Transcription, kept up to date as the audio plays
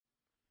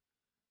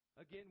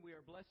Again, we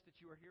are blessed that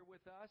you are here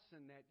with us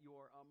and that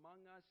you're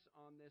among us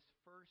on this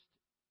first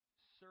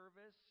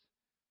service,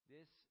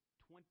 this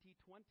 2020.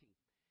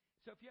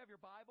 So if you have your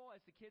Bible,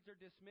 as the kids are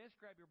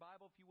dismissed, grab your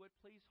Bible if you would,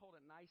 please. Hold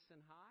it nice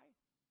and high.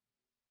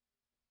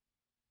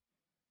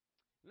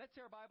 Let's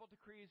say our Bible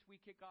decree as we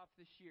kick off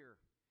this year.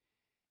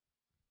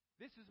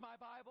 This is my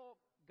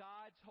Bible,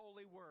 God's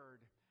holy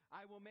word.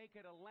 I will make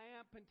it a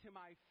lamp unto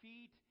my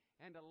feet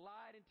and a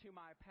light unto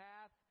my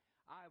path.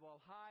 I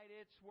will hide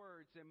its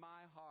words in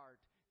my heart,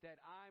 that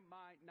I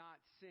might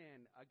not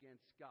sin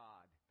against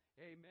God.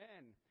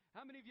 Amen.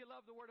 How many of you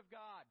love the Word of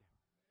God?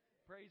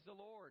 Amen. Praise the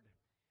Lord.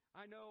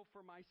 I know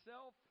for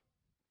myself,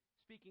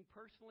 speaking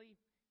personally,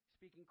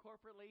 speaking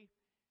corporately,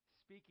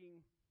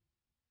 speaking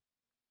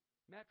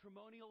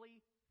matrimonially,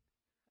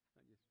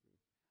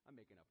 I'm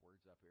making up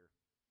words up here.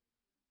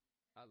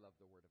 I love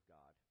the Word of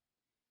God.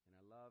 And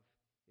I love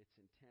its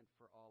intent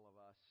for all of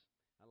us.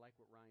 I like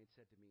what Ryan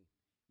said to me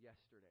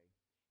yesterday.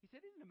 He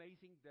said, isn't it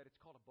amazing that it's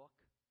called a book?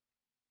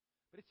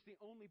 But it's the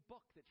only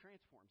book that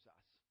transforms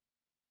us.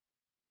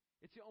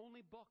 It's the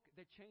only book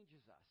that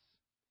changes us.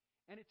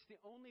 And it's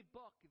the only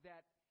book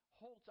that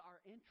holds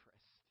our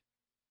interest.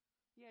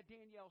 Yeah,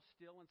 Danielle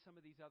Still and some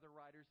of these other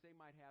writers, they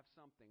might have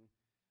something,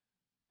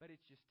 but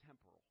it's just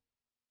temporal.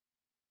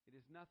 It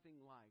is nothing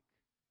like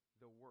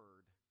the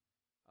Word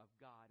of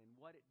God and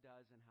what it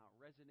does and how it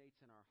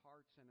resonates in our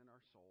hearts and in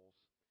our souls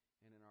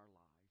and in our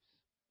lives.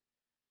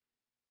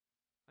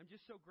 I'm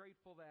just so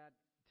grateful that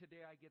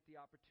today I get the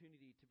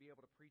opportunity to be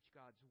able to preach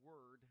God's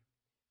Word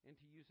and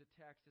to use a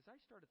text. As I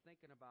started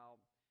thinking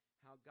about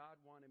how God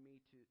wanted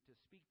me to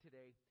speak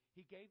today,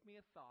 He gave me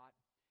a thought,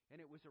 and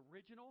it was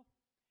original,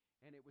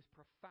 and it was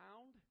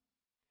profound,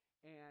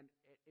 and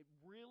it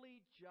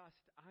really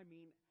just,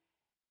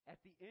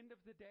 at the end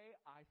of the day,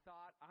 I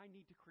thought I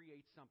need to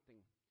create something,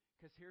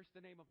 because here's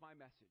the name of my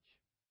message: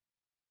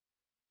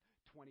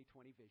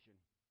 2020 Vision.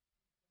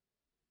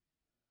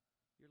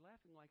 You're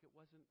laughing like it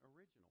wasn't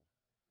original.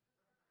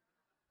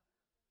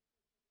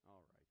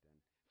 All right,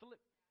 then.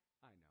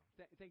 I know.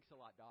 Thanks a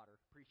lot, daughter.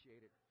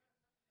 Appreciate it.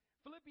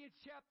 Philippians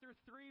chapter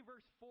 3,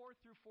 verse 4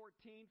 through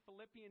 14.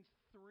 Philippians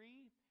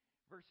 3,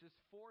 verses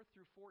 4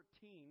 through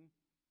 14.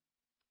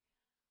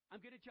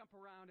 I'm going to jump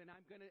around, and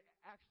I'm going to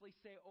actually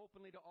say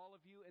openly to all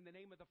of you, in the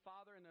name of the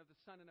Father, and of the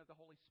Son, and of the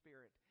Holy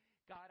Spirit,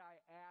 God, I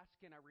ask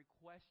and I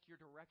request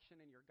your direction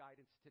and your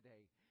guidance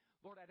today.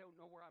 Lord, I don't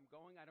know where I'm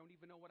going. I don't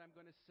even know what I'm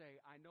going to say.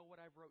 I know what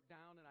I've wrote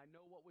down, and I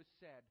know what was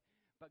said.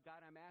 But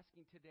God, I'm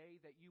asking today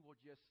that you will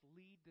just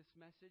lead this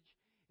message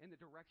in the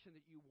direction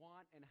that you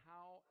want and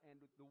how and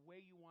the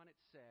way you want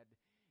it said.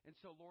 And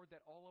so, Lord,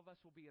 that all of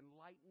us will be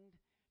enlightened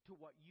to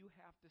what you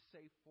have to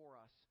say for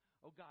us.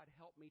 Oh, God,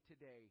 help me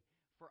today,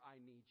 for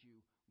I need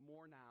you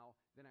more now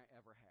than I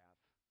ever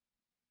have.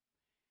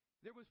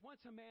 There was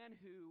once a man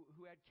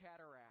who had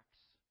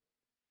cataracts.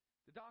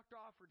 The doctor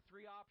offered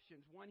 3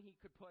 options. One, he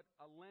could put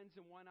a lens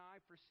in one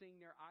eye for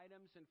seeing near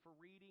items and for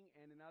reading,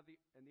 and in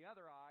the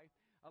other eye,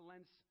 a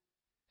lens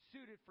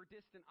suited for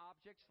distant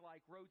objects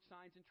like road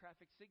signs and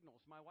traffic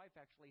signals. My wife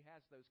actually has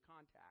those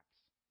contacts.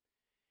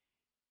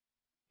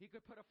 He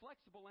could put a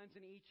flexible lens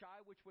in each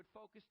eye, which would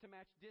focus to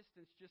match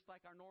distance just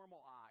like our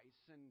normal eyes.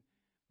 And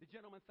the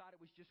gentleman thought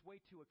it was just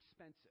way too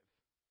expensive.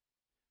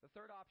 The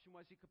third option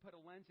was he could put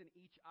a lens in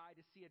each eye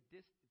to see at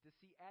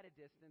a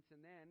distance,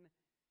 and then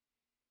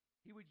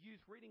he would use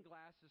reading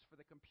glasses for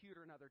the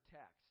computer and other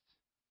texts.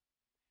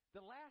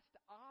 The last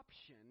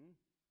option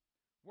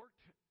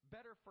worked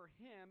better for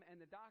him,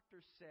 and the doctor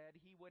said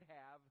he would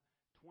have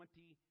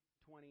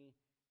 20/20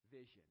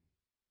 vision.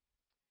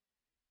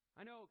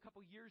 I know a couple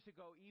years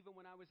ago, even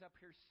when I was up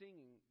here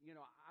singing,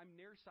 I'm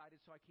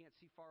nearsighted, so I can't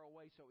see far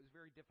away, so it was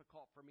very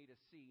difficult for me to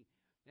see.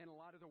 And a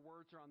lot of the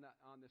words are on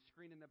the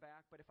screen in the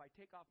back, but if I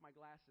take off my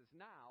glasses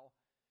now,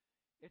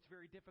 it's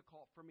very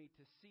difficult for me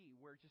to see,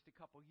 where just a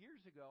couple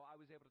years ago, I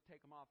was able to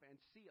take them off and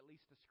see at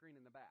least the screen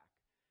in the back.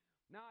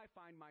 Now I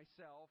find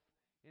myself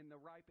in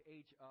the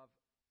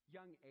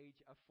young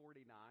age of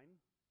 49.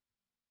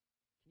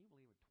 Can you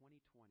believe it?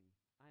 2020.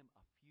 I'm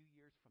a few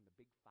years from the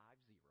big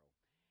 50.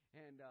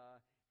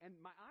 And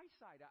my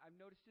eyesight, I've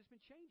noticed, has been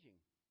changing.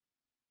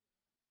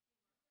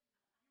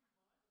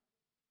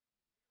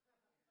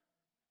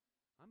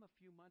 I'm a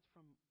few months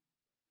from...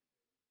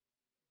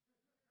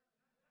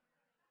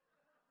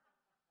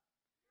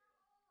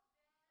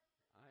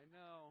 I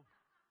know.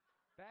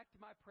 Back to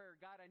my prayer.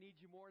 God, I need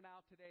you more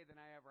now today than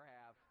I ever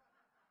have.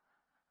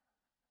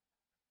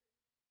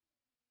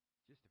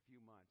 Just a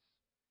few months.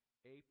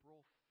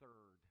 April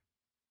 3rd,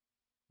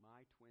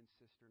 my twin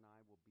sister and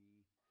I will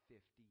be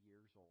 50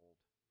 years old.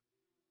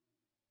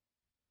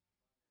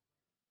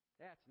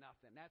 That's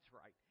nothing. That's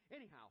right.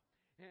 Anyhow,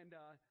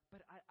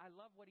 but I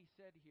love what he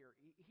said here.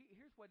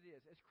 Here's what it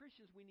is. As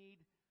Christians, we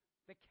need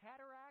the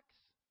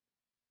cataracts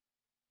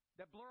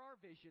that blur our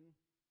vision.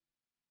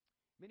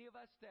 Many of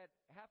us that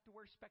have to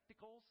wear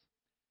spectacles,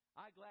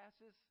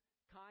 eyeglasses,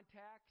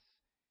 contacts,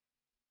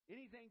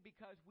 anything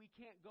because we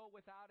can't go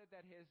without it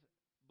that has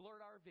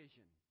blurred our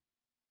vision.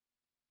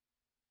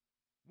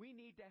 We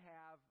need to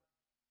have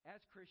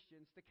as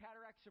Christians, the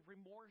cataracts of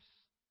remorse,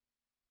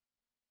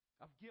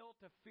 of guilt,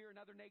 of fear, and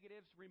other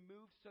negatives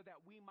removed so that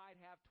we might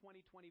have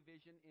 2020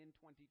 vision in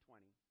 2020.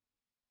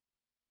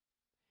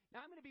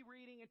 Now, I'm going to be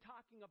reading and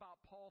talking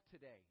about Paul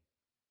today.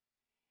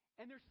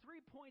 And there's 3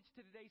 points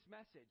to today's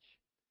message: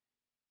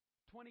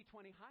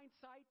 2020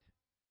 hindsight,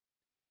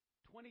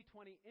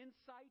 2020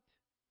 insight,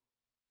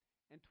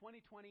 and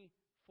 2020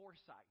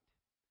 foresight.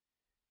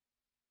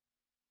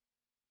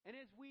 And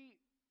as we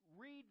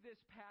read this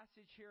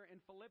passage here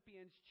in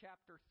Philippians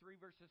chapter 3,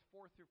 verses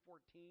 4 through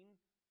 14,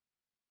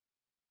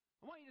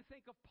 I want you to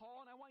think of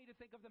Paul, and I want you to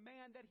think of the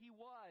man that he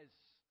was,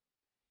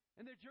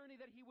 and the journey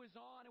that he was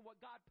on, and what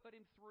God put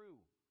him through.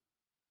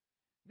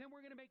 Then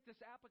we're going to make this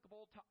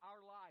applicable to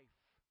our life.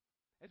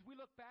 As we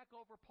look back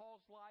over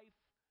Paul's life,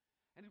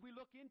 and as we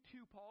look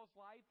into Paul's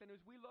life, and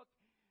as we look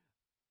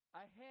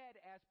ahead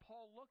as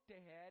Paul looked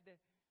ahead,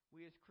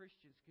 we as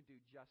Christians can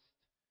do just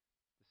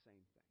the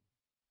same thing.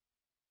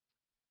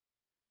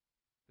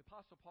 The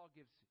Apostle Paul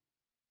gives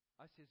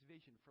us his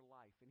vision for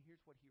life, and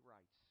here's what he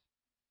writes.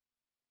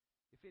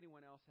 If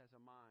anyone else has a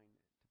mind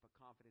to put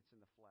confidence in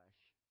the flesh,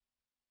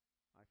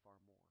 I far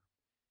more.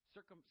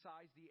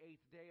 Circumcised the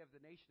 8th day of the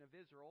nation of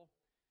Israel,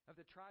 of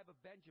the tribe of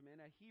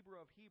Benjamin, a Hebrew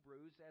of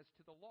Hebrews, as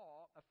to the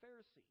law, a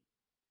Pharisee,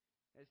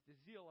 as to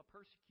zeal, a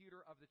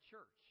persecutor of the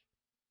church,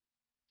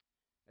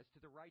 as to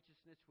the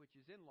righteousness which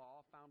is in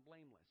law, found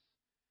blameless.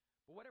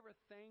 But whatever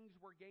things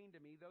were gained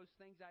to me, those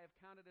things I have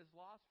counted as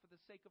loss for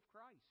the sake of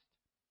Christ.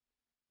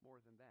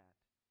 More than that,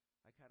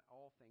 I count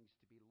all things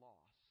to be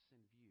loss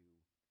in view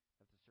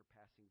of the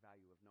surpassing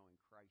value of knowing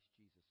Christ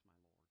Jesus my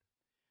Lord,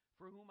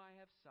 for whom I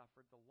have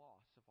suffered the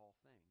loss of all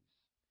things,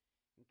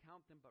 and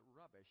count them but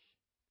rubbish,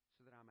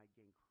 so that I might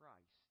gain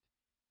Christ,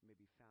 and may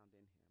be found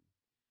in him,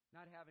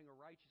 not having a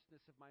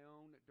righteousness of my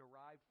own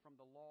derived from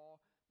the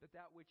law, but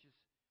that which is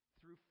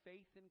through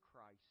faith in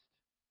Christ,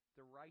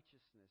 the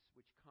righteousness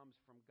which comes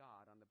from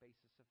God on the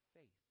basis of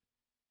faith,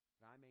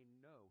 that I may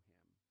know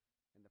him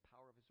and the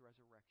power of his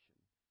resurrection,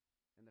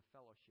 and the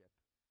fellowship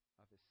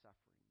of his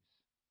sufferings,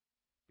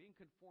 being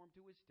conformed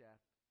to his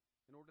death,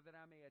 in order that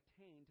I may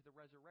attain to the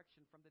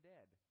resurrection from the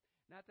dead.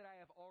 Not that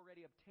I have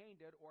already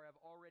obtained it or have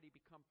already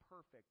become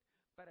perfect,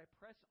 but I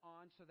press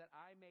on so that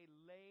I may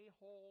lay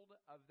hold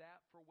of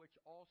that for which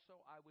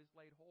also I was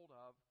laid hold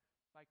of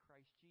by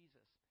Christ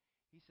Jesus.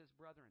 He says,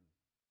 brethren,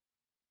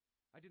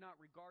 I do not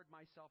regard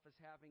myself as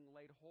having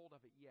laid hold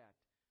of it yet,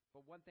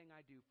 but one thing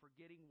I do,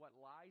 forgetting what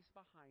lies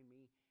behind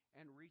me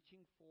and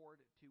reaching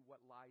forward to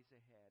what lies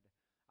ahead,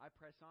 I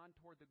press on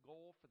toward the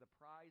goal for the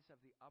prize of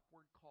the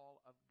upward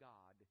call of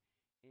God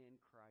in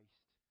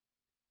Christ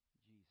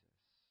Jesus.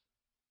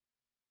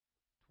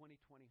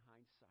 2020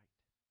 hindsight.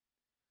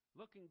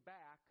 Looking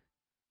back,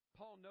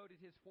 Paul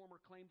noted his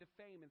former claim to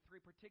fame in 3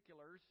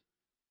 particulars.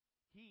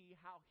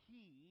 How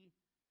he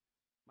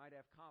might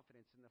have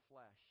confidence in the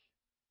flesh.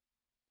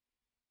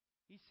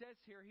 He says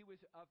here he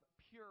was of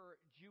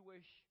pure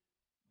Jewish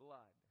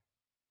blood.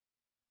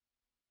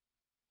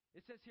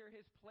 It says here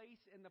his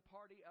place in the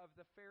party of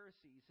the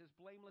Pharisees, his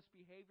blameless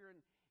behavior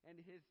and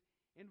his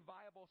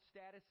inviolable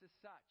status as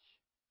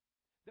such,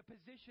 the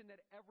position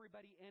that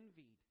everybody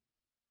envied.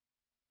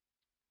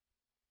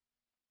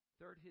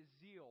 Third, his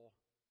zeal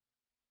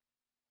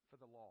for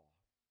the law.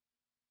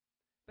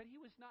 But he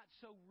was not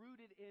so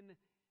rooted in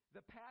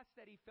the past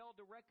that he failed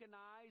to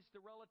recognize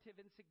the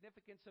relative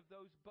insignificance of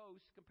those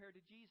boasts compared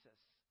to Jesus.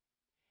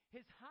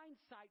 His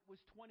hindsight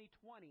was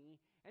 2020,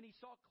 and he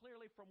saw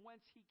clearly from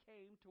whence he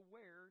came to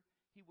where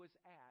he was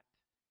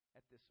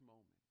at this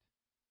moment.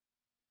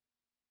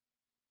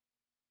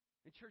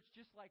 In church,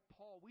 just like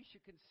Paul, we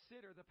should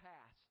consider the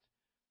past,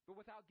 but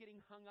without getting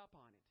hung up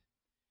on it.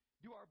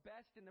 Do our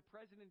best in the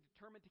present and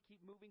determined to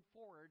keep moving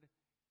forward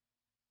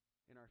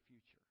in our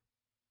future.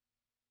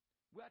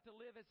 We have to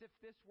live as if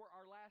this were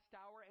our last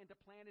hour and to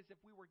plan as if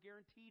we were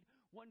guaranteed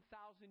 1,000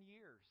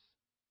 years.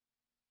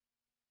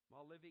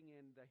 While living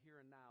in the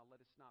here and now,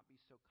 let us not be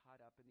so caught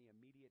up in the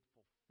immediate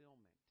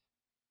fulfillment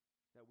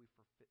that we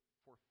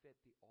forfeit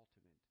the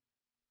ultimate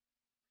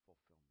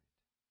fulfillment.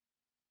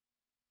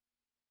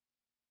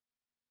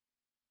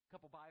 A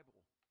couple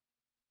Bible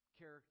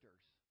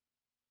characters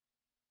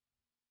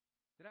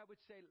that I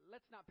would say,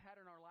 let's not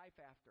pattern our life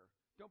after.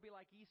 Don't be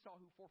like Esau,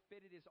 who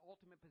forfeited his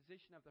ultimate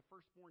position of the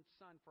firstborn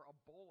son for a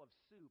bowl of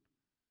soup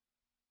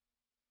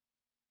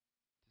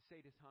to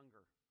sate his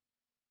hunger.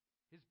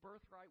 His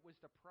birthright was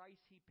the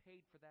price he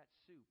paid for that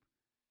soup.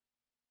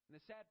 And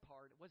the sad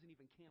part, it wasn't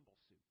even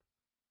Campbell's soup.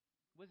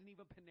 It wasn't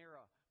even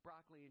Panera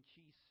broccoli and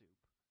cheese soup.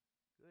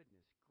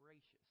 Goodness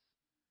gracious.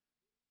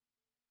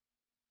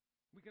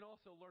 We can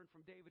also learn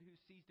from David, who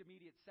seized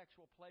immediate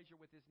sexual pleasure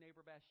with his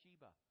neighbor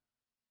Bathsheba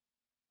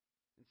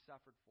and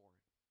suffered for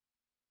it.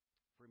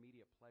 For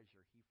immediate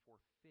pleasure, he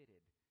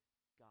forfeited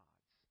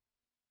God's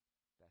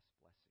best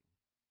blessing.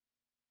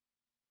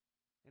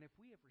 And if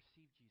we have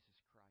received Jesus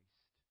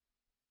Christ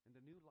and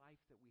the new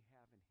life that we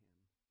have in him,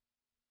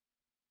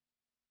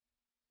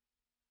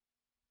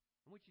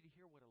 I want you to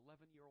hear what an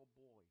 11-year-old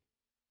boy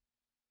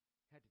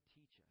had to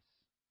teach us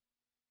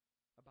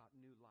about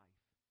new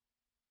life.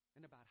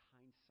 and about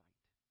hindsight.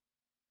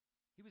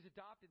 He was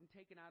adopted and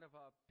taken out of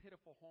a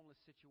pitiful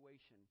homeless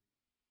situation.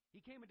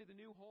 He came into the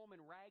new home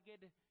in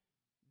ragged,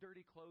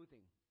 dirty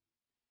clothing.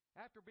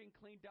 After being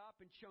cleaned up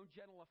and shown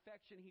gentle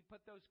affection, he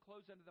put those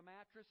clothes under the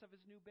mattress of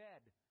his new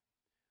bed.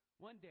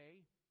 One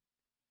day,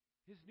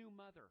 his new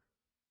mother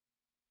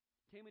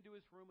came into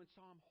his room and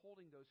saw him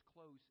holding those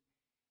clothes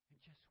and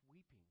just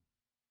weeping.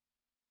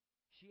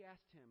 She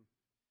asked him,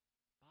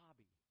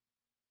 "Bobby,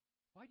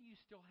 why do you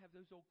still have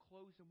those old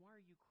clothes and why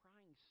are you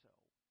crying so?"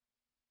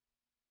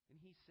 And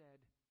he said,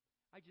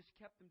 "I just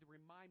kept them to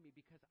remind me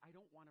because I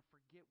don't want to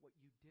forget what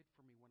you did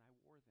for me when I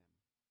wore them."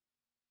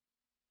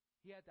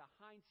 He had the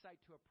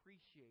hindsight to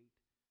appreciate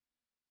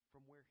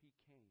from where he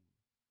came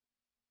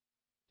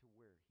to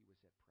where he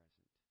was at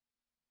present.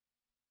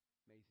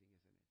 Amazing,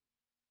 isn't it?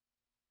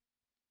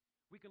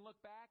 We can look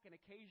back and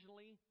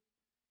occasionally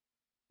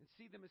and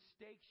see the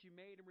mistakes you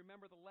made and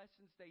remember the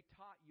lessons they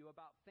taught you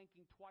about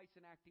thinking twice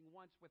and acting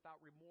once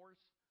without remorse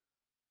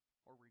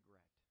or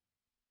regret.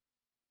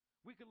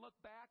 We can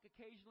look back,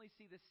 occasionally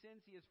see the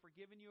sins he has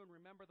forgiven you, and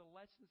remember the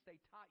lessons they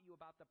taught you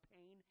about the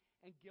pain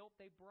and guilt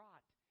they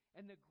brought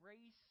and the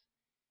grace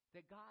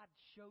that God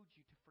showed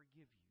you to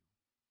forgive you.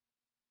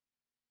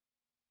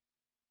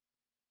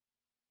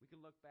 We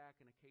can look back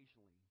and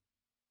occasionally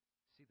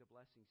see the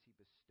blessings he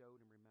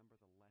bestowed and remember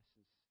the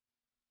lessons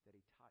that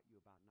he taught you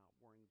about not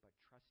worrying but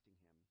trusting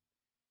him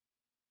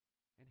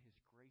and his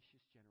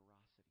gracious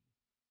generosity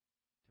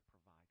to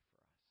provide for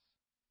us.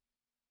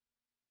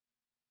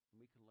 And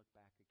we can look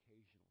back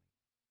occasionally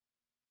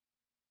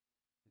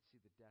and see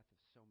the death of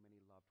so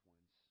many loved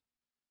ones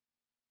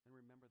and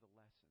remember the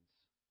lessons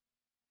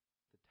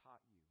that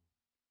taught you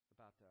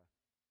about the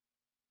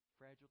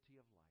fragility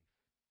of life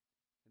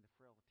and the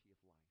frailty of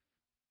life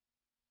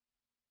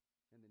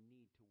and the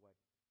need to what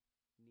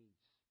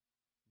needs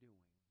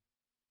doing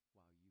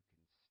while you can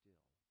still do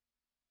it.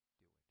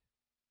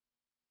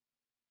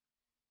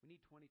 We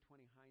need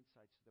 20/20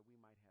 hindsight so that we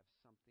might have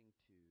something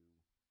to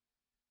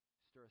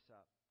stir us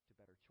up to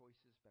better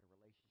choices, better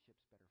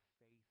relationships, better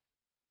faith,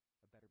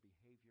 a better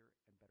behavior,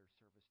 and better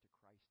service to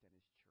Christ and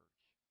his church.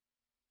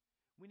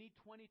 We need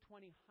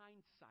 20/20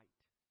 hindsight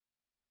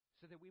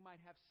so that we might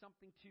have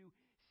something to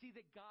see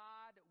that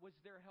God was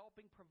there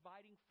helping,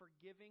 providing,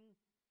 forgiving,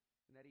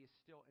 and that he is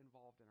still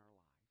involved in our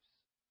lives.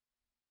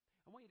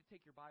 I want you to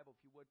take your Bible,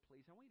 if you would,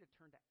 please. I want you to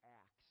turn to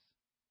Acts.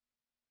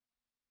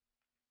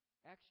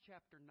 Acts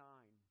chapter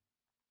 9.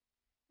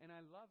 And I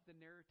love the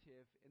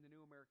narrative in the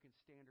New American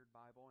Standard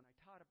Bible, and I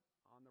taught it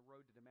on the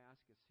road to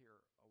Damascus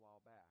here a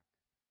while back.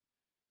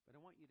 But I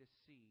want you to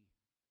see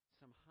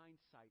some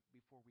hindsight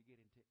before we get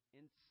into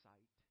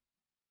insight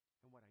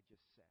in what I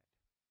just said.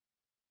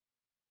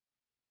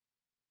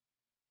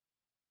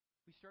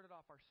 We started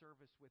off our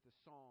service with a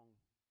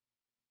song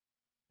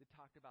that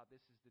talked about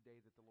this is the day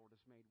that the Lord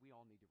has made. We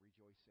all need to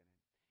rejoice in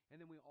it. And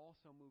then we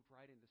also moved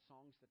right into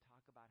songs that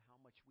talk about how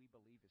much we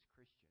believe as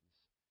Christians.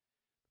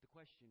 But the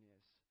question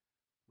is,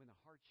 when the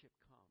hardship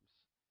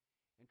comes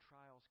and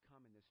trials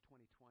come in this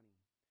 2020,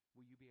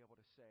 will you be able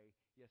to say,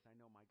 yes, I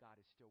know my God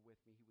is still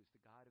with me. He was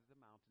the God of the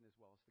mountain as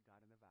well as the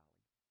God in the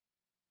valley.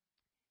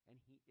 And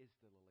he is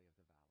the lily of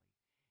the valley.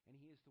 And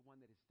he is the one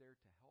that is there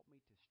to help me,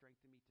 to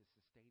strengthen me, to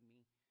sustain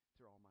me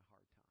through all my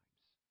hard times.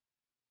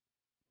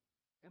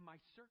 And my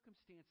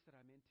circumstance that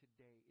I'm in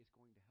today is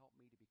going to help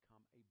me to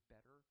become a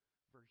better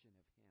version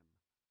of him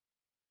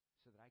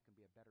so that I can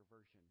be a better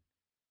version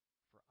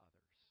for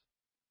others.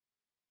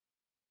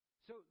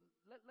 So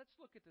let's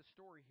look at the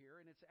story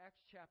here, and it's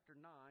Acts chapter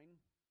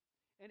 9,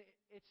 and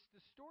it's the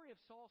story of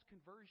Saul's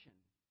conversion.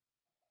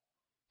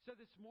 So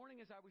this morning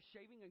as I was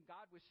shaving and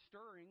God was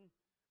stirring,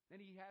 and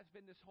he has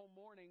been this whole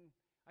morning,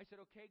 I said,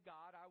 okay,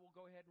 God, I will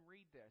go ahead and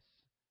read this,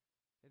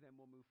 and then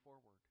we'll move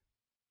forward.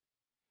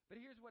 But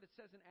here's what it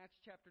says in Acts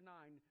chapter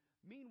 9.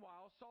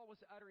 Meanwhile, Saul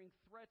was uttering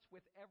threats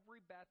with every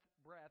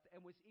breath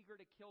and was eager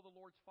to kill the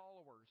Lord's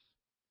followers.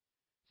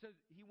 So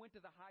he went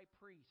to the high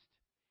priest.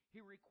 He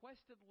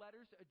requested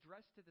letters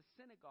addressed to the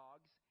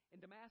synagogues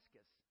in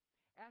Damascus,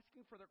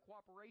 asking for their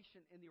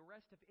cooperation in the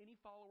arrest of any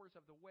followers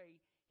of the way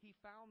he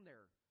found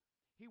there.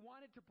 He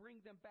wanted to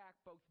bring them back,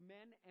 both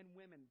men and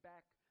women,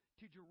 back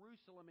to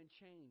Jerusalem in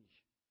chains.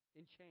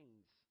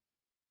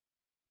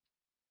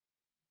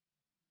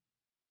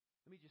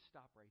 Let me just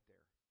stop right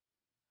there.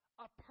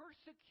 A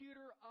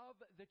persecutor of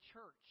the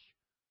church.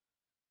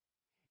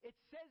 It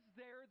says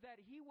there that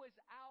he was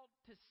out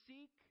to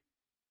seek,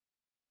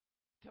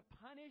 to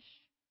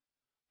punish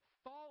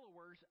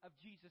followers of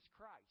Jesus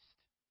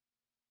Christ.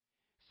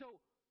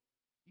 So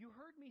you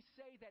heard me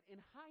say that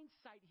in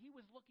hindsight, he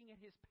was looking at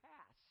his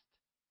past.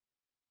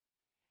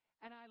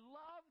 And I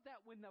love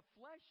that when the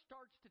flesh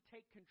starts to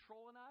take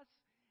control in us,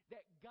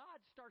 that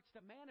God starts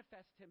to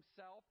manifest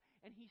himself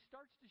and he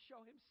starts to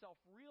show himself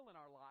real in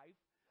our life,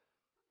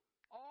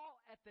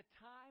 all at the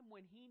time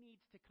when he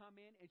needs to come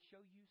in and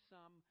show you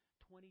some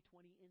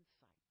 20/20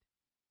 insight.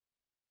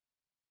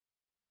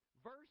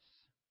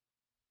 Verse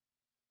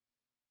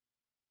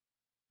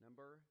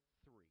number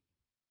 3.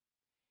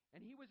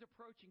 And he was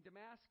approaching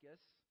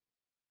Damascus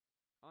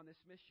on this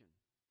mission.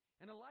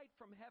 and a light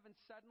from heaven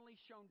suddenly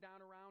shone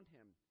down around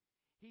him.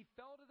 He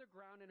fell to the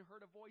ground and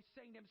heard a voice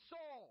saying to him,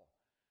 Saul,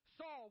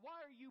 Saul, why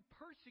are you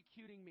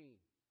persecuting me?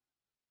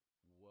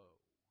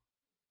 Whoa.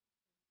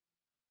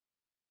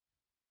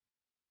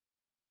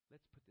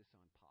 Let's put this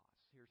on pause.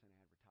 Here's an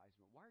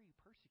advertisement. Why are you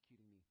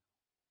persecuting me?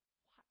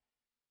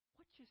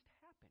 What just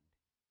happened?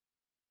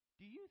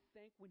 Do you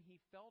think when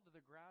he fell to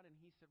the ground and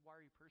he said, why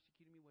are you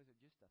persecuting me, was it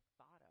just a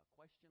thought, a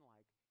question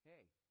like,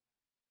 hey,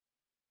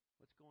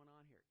 what's going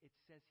on here? It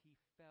says he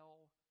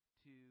fell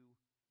to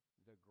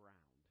the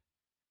ground.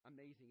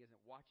 Amazing, isn't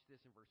it? Watch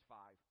this in verse 5.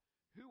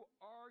 Who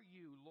are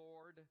you,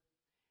 Lord?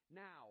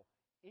 Now,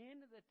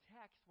 in the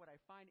text, what I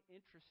find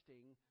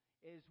interesting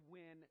is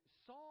when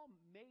Saul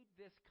made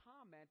this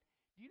comment,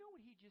 do you know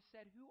what he just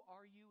said? Who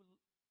are you,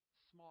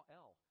 small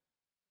l?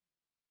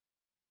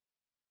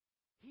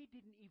 He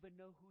didn't even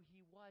know who he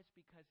was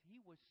because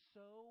he was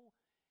so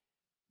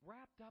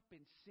wrapped up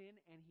in sin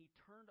and he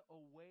turned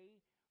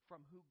away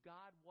from who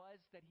God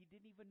was that he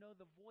didn't even know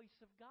the voice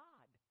of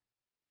God.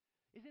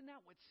 Isn't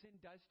that what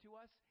sin does to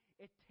us?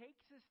 It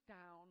takes us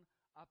down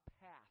a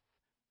path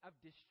of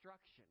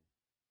destruction.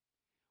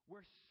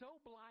 We're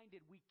so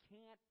blinded we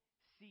can't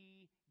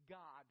see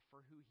God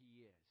for who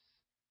he is.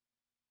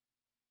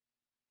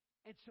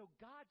 And so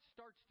God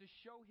starts to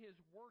show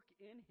his work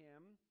in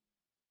him.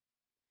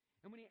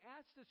 And when he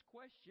asked this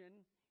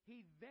question,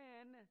 he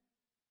then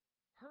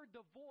heard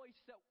the voice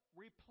that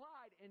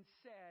replied and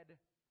said,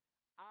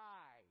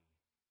 I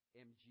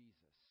am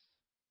Jesus,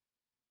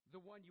 the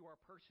one you are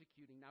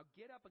persecuting. Now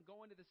get up and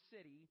go into the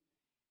city,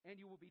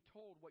 and you will be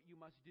told what you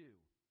must do.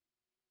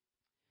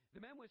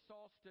 The men with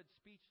Saul stood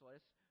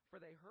speechless, for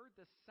they heard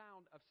the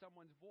sound of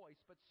someone's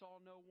voice, but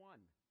saw no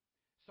one.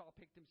 Saul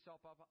picked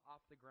himself up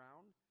off the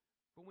ground,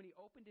 but when he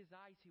opened his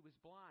eyes, he was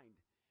blind.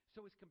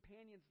 So his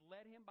companions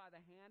led him by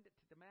the hand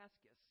to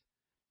Damascus.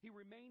 He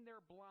remained there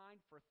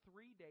blind for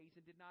 3 days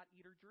and did not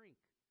eat or drink.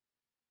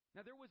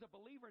 Now there was a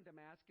believer in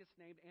Damascus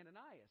named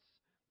Ananias.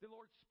 The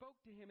Lord spoke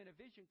to him in a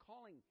vision,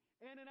 calling,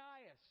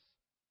 Ananias.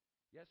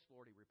 Yes,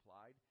 Lord, he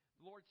replied.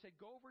 The Lord said,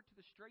 go over to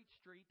the straight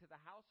street to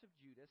the house of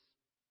Judas.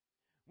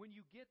 When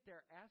you get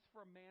there, ask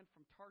for a man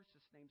from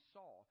Tarsus named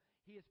Saul.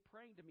 He is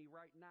praying to me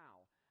right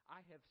now.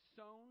 I have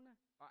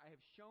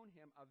shown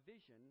him a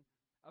vision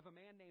of a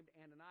man named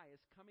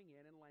Ananias coming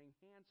in and laying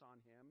hands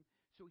on him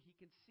so he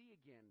can see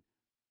again.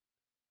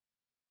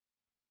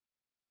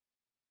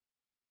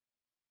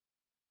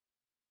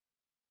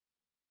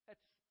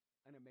 That's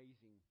an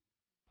amazing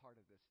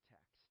part of this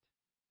text.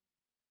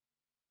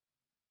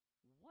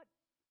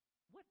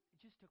 What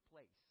just took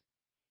place?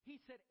 He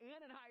said,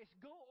 Ananias,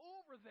 go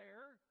over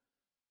there.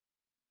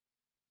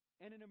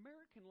 And in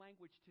American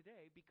language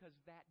today, because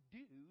that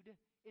dude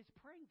is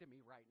praying to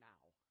me right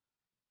now.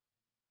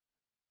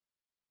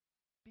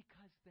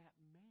 Because that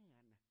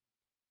man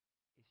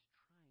is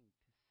trying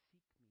to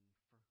seek me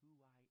for who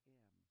I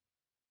am.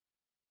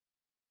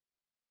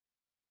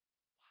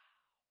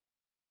 Wow.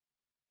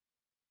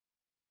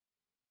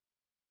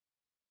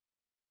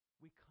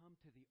 We come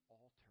to the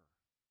altar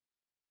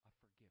of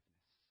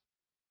forgiveness.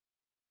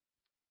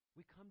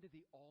 We come to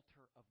the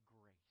altar of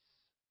grace.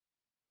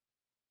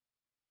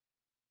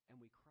 And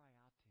we cry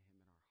out to him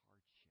in our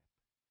hardship.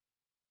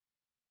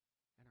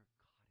 And our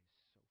God is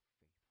so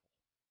faithful.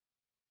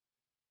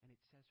 And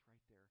it says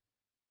right there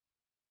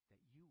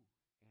that you,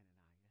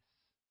 Ananias,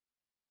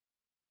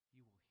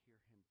 you will hear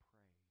him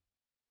pray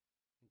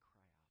and cry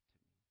out to me.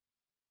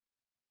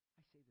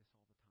 I say this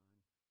all the time.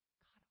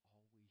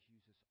 God always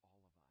uses all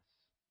of us.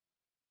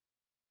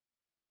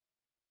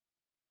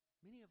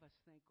 Many of us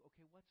think,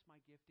 okay, what's my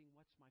gifting?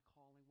 What's my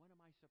calling? What am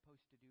I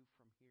supposed to do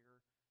from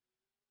here?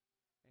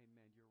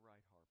 Amen. You're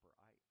right, Harper.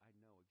 I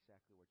know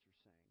exactly what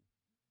you're saying.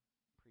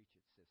 Preach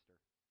it, sister.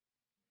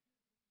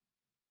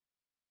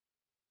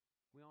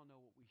 We all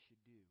know what we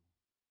should do.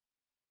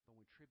 But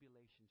when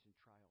tribulations and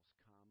trials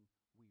come,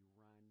 we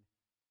run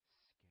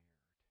scared.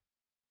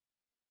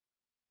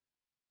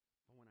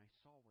 But when I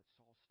saw what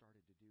Saul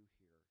started to do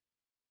here,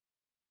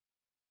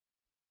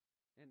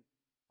 and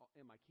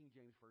in my King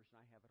James Version,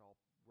 I have it all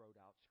wrote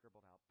out,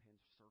 scribbled out, pens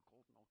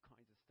circled, and all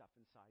kinds of stuff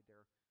inside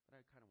there. But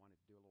I kind of wanted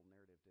to do a little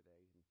narrative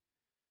today. And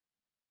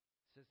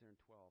it says there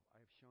in 12, I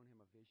have shown him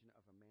a vision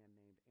of a man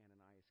named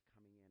Ananias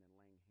coming in and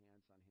laying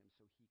hands on him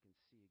so he can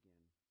see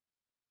again.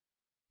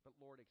 But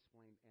Lord,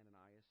 explained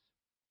Ananias,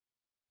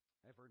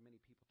 I've heard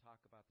many people talk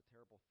about the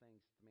terrible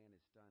things the man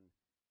has done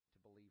to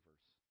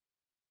believers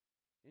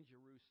in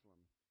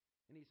Jerusalem.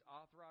 And he's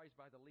authorized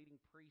by the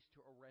leading priest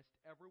to arrest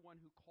everyone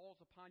who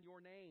calls upon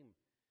your name.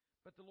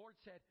 But the Lord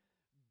said,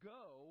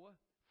 go,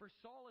 for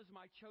Saul is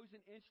my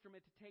chosen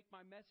instrument to take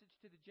my message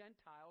to the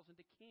Gentiles and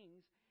to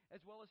kings,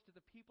 as well as to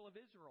the people of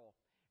Israel.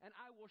 And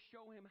I will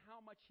show him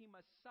how much he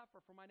must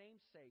suffer for my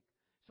name's sake.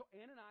 So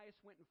Ananias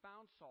went and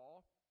found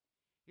Saul.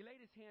 He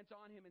laid his hands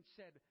on him and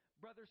said,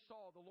 Brother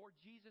Saul, the Lord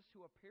Jesus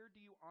who appeared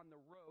to you on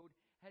the road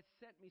has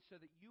sent me so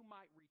that you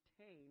might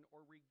retain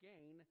or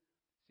regain,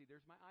 see,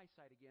 there's my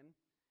eyesight again,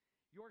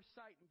 your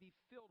sight and be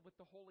filled with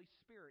the Holy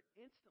Spirit.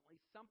 Instantly,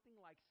 something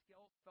like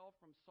scales fell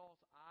from Saul's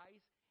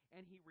eyes,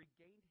 and he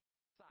regained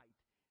sight.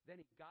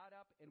 Then he got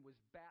up and was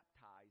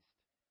baptized.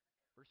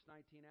 Verse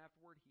 19,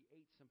 afterward, he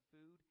ate some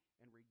food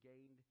and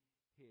regained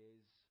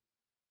his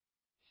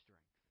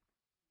strength.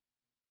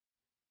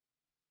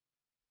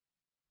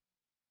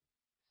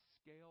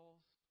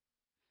 Scales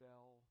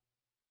fell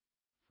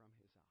from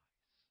his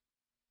eyes.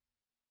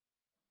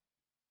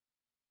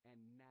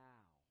 And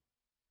now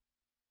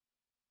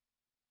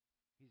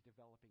he's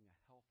developing a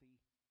healthy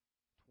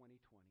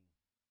 2020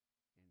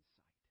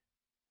 insight.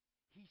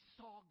 He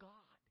saw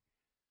God.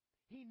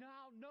 He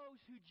now knows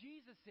who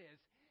Jesus is.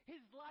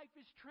 His life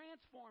is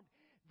transformed.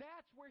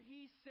 That's where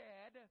he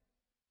said,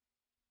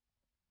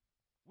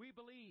 "We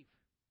believe."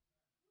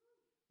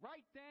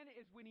 Right then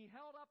is when he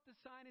held up the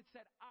sign and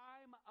said,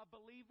 "I'm a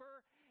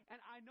believer,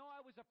 and I know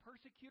I was a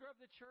persecutor of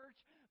the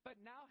church, but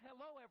now,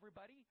 hello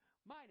everybody,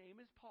 my name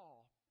is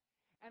Paul,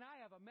 and I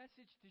have a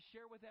message to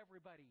share with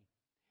everybody."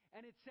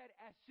 And it said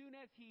as soon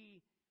as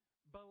he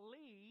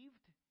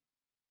believed,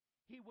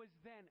 he was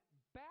then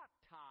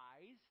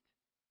baptized,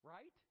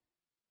 right?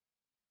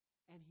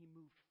 And he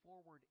moved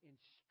forward in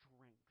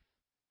strength.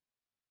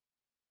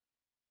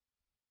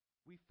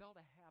 We fail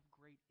to have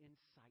great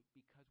insight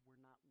because we're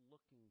not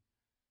looking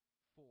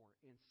for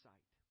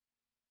insight.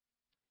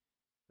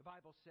 The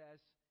Bible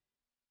says,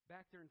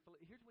 back there in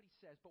Philippians, here's what he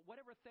says, "But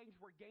whatever things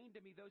were gained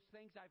to me, those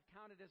things I've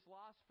counted as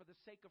loss for the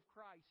sake of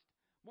Christ.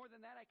 More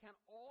than that, I count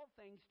all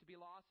things to be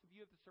lost in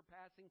view of the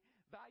surpassing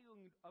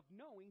value of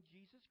knowing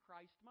Jesus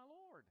Christ my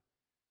Lord.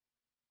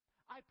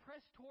 I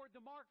press toward the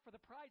mark for the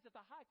prize of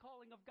the high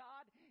calling of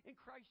God in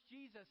Christ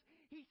Jesus."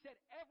 He said,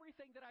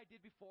 everything that I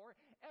did before,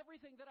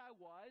 everything that I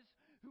was,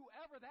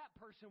 whoever that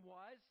person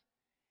was,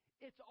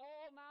 it's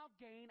all now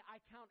gain. I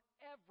count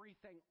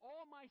everything,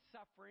 all my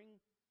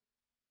suffering,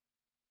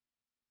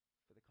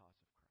 for the cause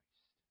of Christ.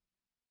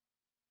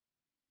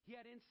 He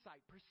had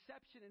insight,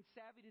 perception, and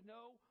savvy to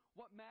know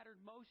what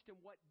mattered most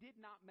and what did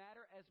not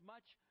matter as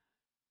much,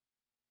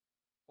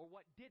 or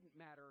what didn't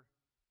matter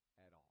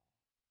at all.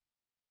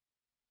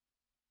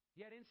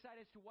 He had insight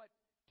as to what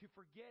to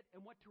forget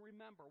and what to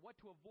remember, what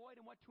to avoid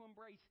and what to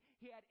embrace.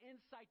 He had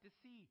insight to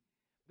see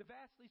the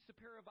vastly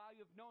superior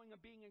value of knowing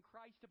and being in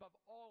Christ above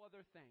all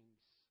other things.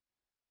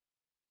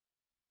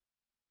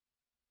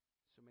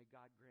 So may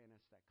God grant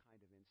us that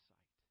kind of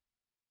insight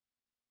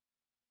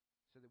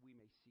so that we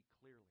may see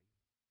clearly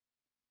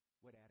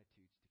what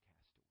attitudes to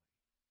cast away,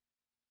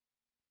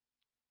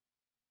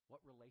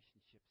 what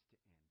relationships to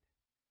end,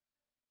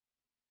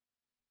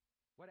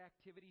 what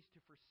activities to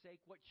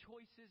forsake, what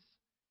choices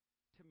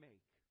to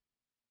make,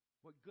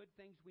 what good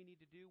things we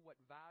need to do, what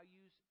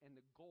values and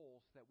the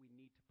goals that we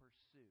need to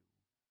pursue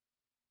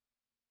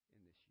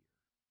in this year.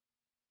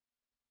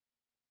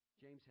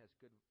 James has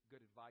good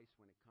advice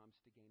when it comes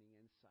to gaining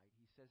insight.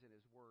 He says in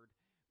his word,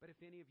 "But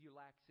if any of you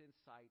lacks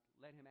insight,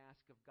 let him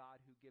ask of God,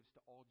 who gives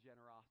to all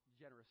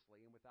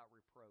generously and without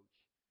reproach,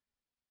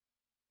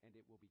 and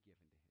it will be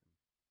given to him."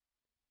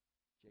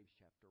 James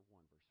chapter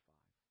 1, verse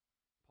 5.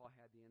 Paul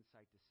had the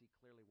insight to see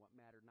clearly what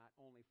mattered not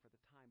only for the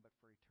time, but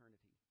for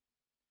eternity.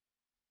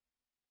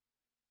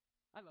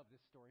 I love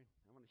this story.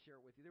 I want to share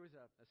it with you. There was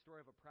a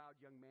story of a proud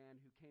young man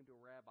who came to a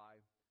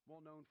rabbi, well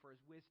known for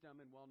his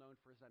wisdom and well known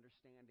for his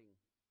understanding.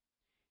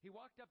 He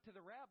walked up to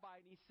the rabbi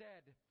and he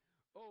said,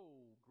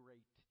 "Oh,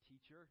 great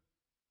teacher,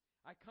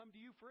 I come to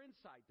you for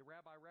insight." The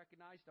rabbi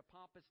recognized a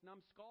pompous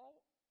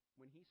numbskull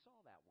when he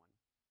saw that one.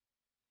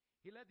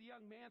 He led the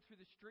young man through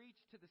the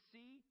streets to the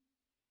sea,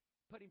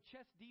 put him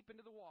chest deep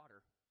into the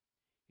water.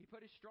 He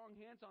put his strong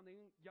hands on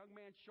the young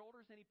man's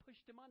shoulders and he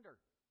pushed him under.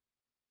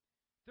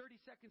 30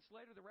 seconds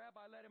later, the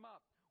rabbi let him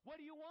up. "What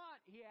do you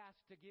want?" he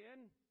asked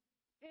again.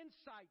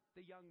 "Insight,"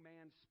 the young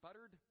man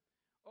sputtered.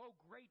 "Oh,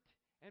 great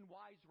and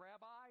wise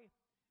rabbi."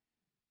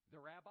 The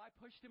rabbi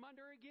pushed him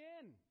under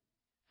again.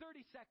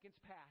 30 seconds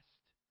passed.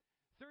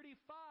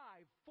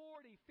 35,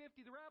 40,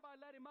 50. The rabbi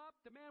let him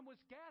up. The man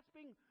was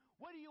gasping.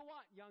 "What do you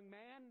want, young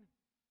man?"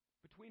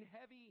 Between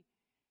heavy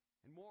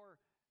and more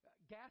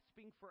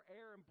gasping for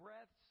air and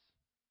breaths,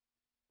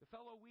 the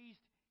fellow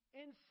wheezed,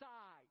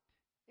 "Insight,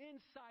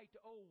 insight,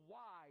 oh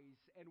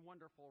wise and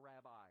wonderful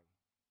rabbi."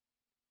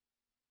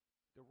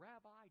 The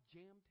rabbi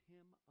jammed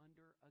him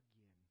under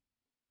again.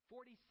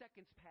 40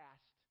 seconds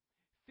passed.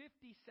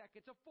 50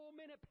 seconds. A full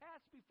minute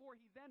passed before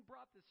he then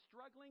brought the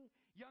struggling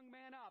young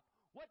man up.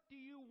 "What do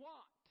you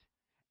want?"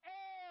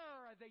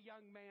 "Air," the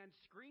young man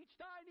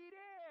screeched. "I need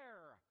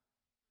air."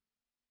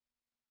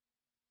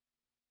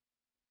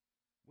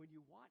 When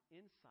you want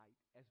insight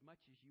as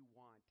much as you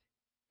want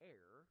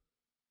air,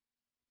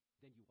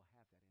 then you will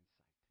have that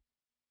insight.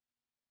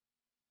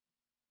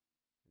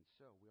 And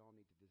so we all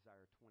need to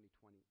desire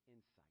 2020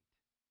 insight.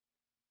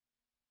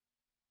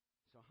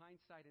 So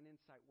hindsight and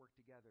insight work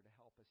together to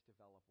help us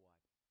develop what?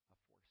 A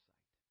foresight.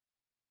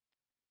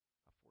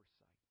 A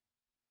foresight.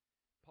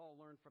 Paul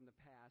learned from the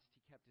past.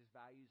 He kept his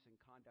values and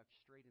conduct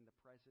straight in the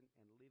present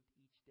and lived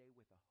each day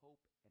with a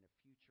hope and a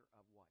future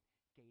of what?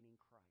 Gaining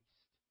Christ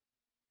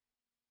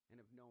and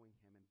of knowing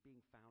him and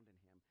being found in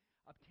him.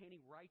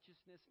 Obtaining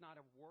righteousness not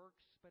of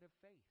works but of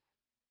faith.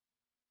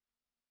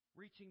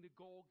 Reaching the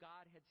goal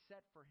God had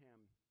set for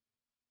him.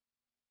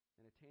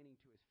 and attaining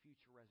to his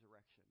future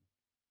resurrection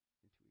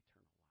into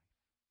eternal life.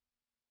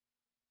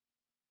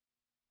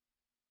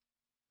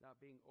 Without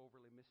being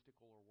overly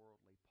mystical or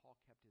worldly, Paul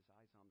kept his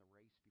eyes on the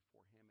race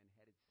before him and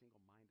headed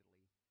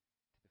single-mindedly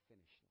to the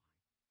finish line.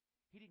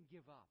 He didn't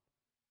give up.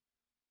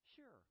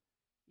 Sure,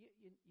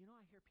 you know,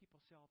 I hear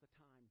people say all the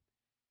time,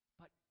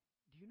 but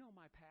do you know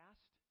my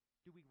past?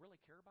 Do we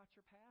really care about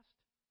your past?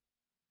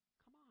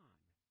 Come on.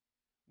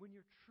 When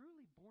you're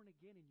truly born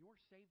again and you're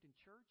saved in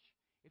church,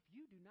 if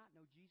you do not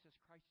know Jesus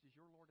Christ as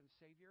your Lord and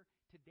Savior,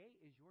 today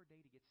is your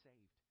day to get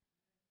saved.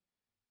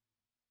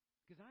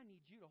 Because I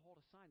need you to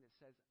hold a sign that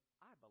says,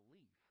 I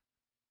believe.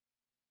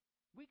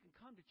 We can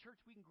come to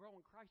church, we can grow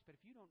in Christ, but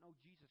if you don't know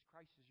Jesus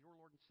Christ as your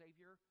Lord and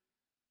Savior,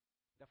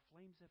 the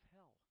flames of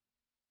hell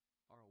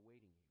are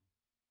awaiting you.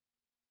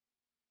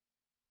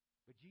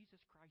 But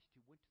Jesus Christ,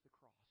 who went to the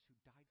cross, who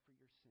died for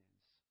your sins,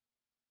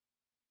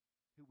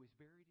 who was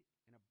buried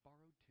in a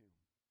borrowed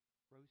tomb,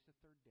 rose the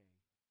third day,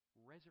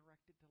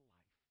 resurrected to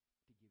life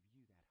to give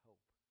you that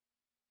hope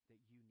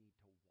that you need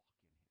to walk in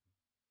him.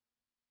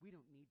 We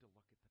don't need to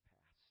look at the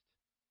past.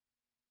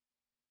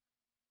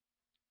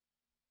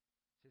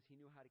 It says he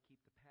knew how to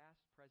keep the past,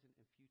 present,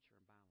 and future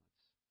in balance.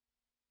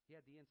 He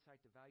had the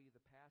insight to value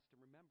the past and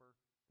remember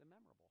the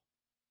memorable.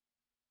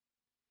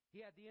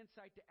 He had the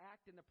insight to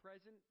act in the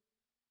present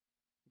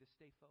and to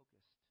stay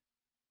focused.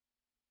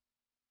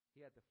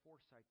 He had the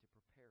foresight to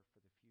prepare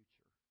for the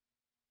future.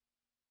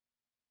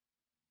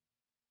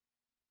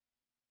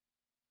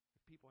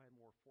 If people had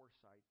more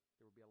foresight,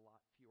 there would be a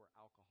lot fewer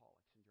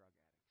alcoholics and drug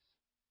addicts.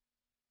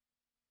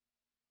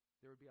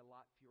 There would be a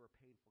lot fewer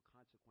painful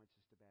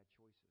consequences to bad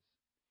choices.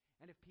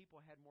 And if people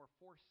had more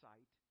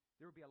foresight,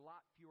 there would be a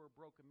lot fewer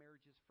broken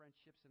marriages,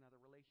 friendships, and other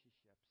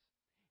relationships.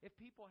 If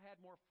people had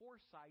more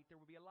foresight, there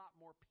would be a lot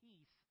more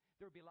peace,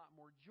 there would be a lot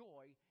more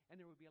joy, and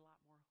there would be a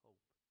lot more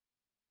hope.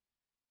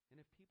 And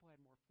if people had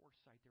more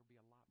foresight, there would be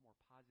a lot more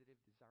positive,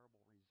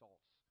 desirable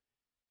results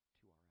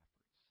to our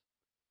efforts.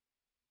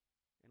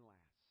 And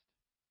last,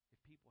 if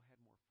people had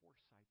more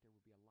foresight, there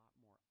would be a lot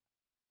more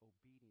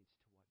obedience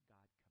to what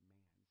God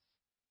commands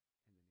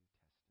in the New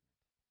Testament.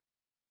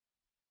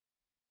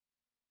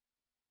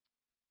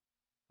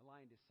 A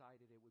lion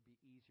decided it would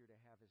be easier to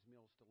have his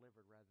meals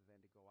delivered rather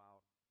than to go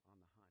out on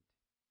the hunt.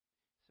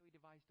 So he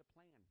devised a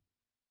plan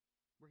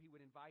where he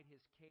would invite to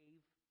his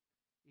cave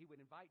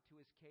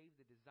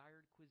the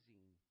desired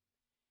cuisine.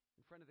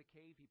 In front of the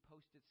cave, he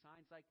posted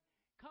signs like,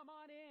 "Come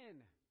on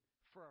in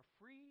for a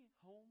free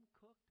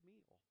home-cooked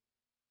meal,"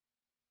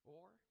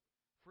 or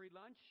 "Free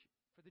lunch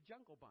for the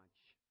Jungle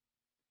Bunch."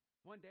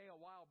 One day, a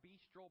wild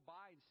beast strolled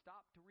by and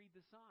stopped to read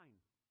the sign.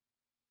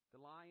 The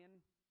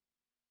lion,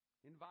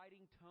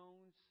 inviting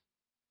tones,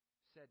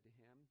 said to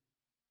him,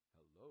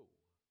 "Hello,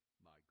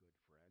 my good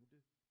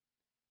friend.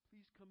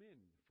 Please come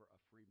in for a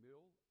free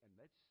meal and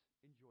let's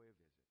enjoy a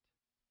visit."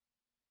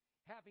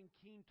 Having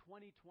keen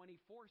 20/20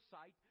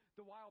 foresight,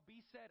 the wild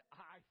beast said,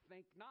 "I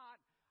think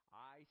not.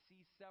 I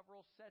see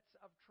several sets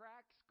of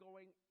tracks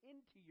going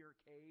into your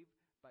cave,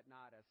 but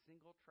not a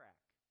single track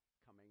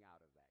coming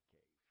out of that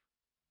cave.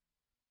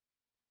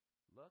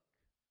 Look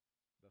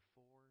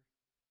before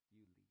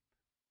you leap.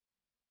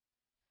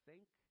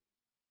 Think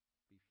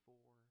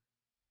before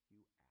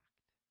you act.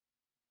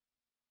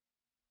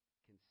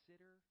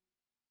 Consider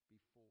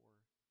before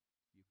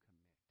you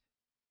commit.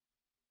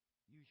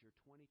 Use your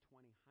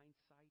 20/20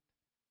 hindsight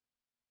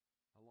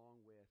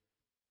along with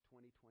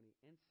 20/20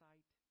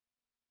 insight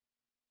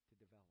to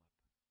develop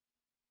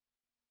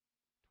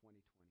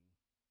 20/20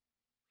 foresight.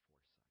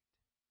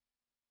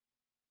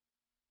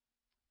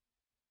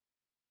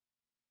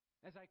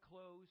 As I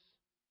close,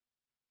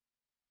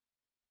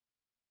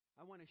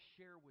 I want to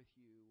share with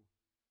you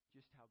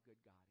just how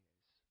good God is.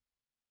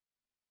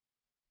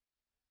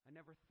 I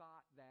never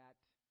thought that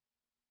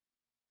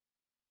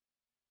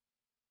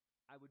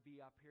I would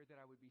be up here, that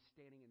I would be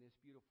standing in this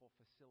beautiful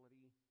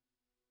facility,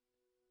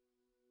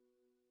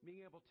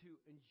 being able to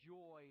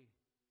enjoy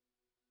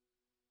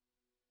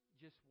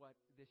just what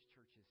this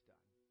church has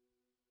done,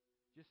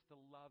 just the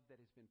love that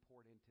has been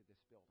poured into this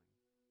building.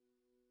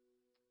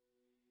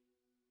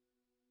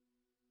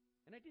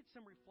 And I did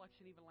some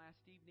reflection even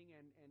last evening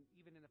and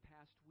even in the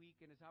past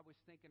week, and as I was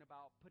thinking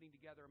about putting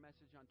together a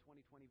message on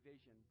 2020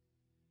 vision,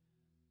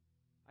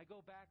 I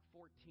go back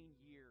 14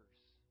 years.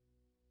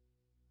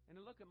 And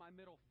I look at my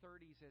middle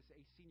 30s as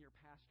a senior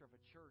pastor of a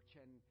church,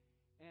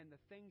 and the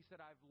things that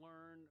I've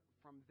learned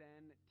from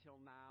then till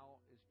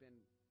now has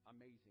been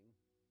amazing.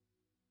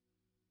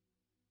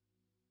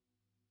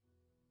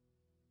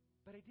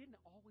 But I didn't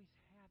always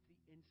have the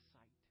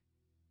insight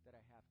that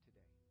I have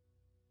today.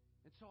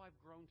 And so I've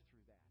grown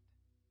through that.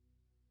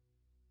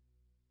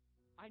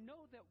 I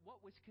know that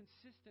what was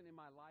consistent in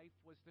my life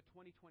was the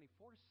 20/20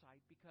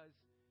 foresight, because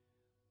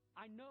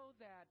I know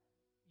that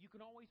you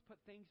can always put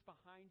things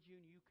behind you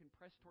and you can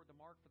press toward the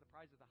mark for the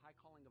prize of the high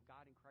calling of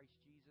God in Christ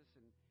Jesus.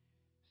 And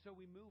so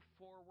we move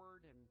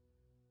forward. And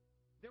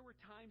there were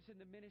times in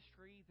the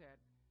ministry that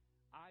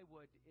I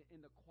would,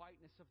 in the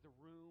quietness of the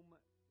room,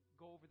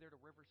 go over there to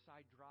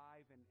Riverside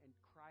Drive and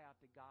cry out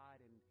to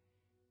God and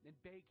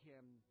beg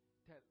Him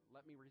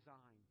me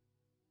resign.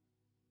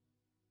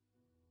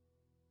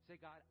 Say,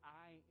 God,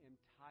 I am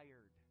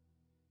tired.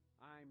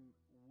 I'm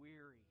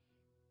weary.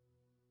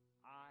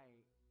 I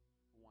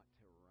want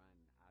to run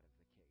out of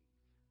the cave.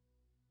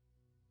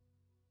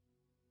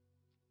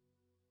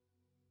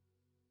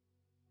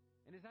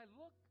 And as I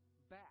look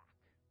back,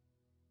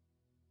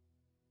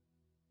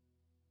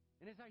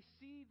 and as I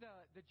see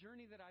the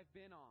journey that I've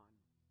been on,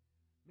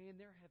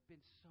 man, there have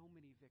been so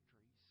many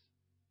victories,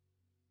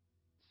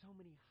 so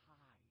many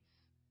highs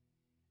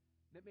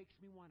that makes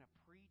me want to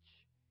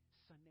preach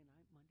Sunday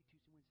night, Monday,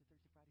 Tuesday, Wednesday,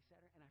 Thursday, Friday,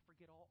 Saturday, and I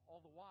forget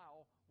all the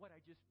while what I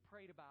just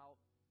prayed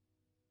about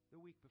the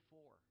week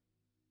before.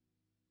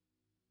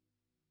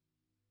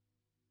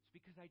 It's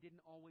because I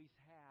didn't always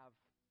have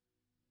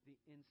the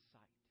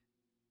insight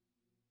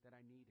that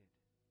I needed.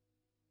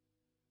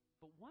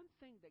 But one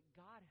thing that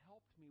God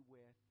helped me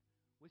with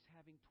was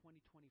having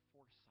 2020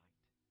 foresight.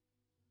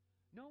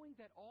 Knowing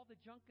that all the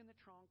junk in the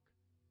trunk,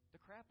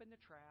 the crap in the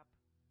trap,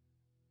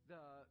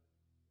 the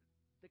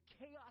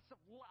chaos of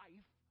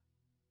life,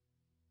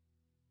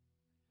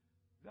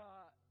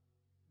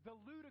 the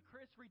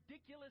ludicrous,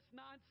 ridiculous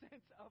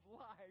nonsense of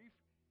life,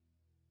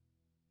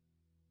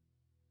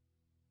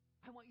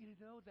 I want you to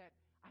know that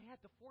I had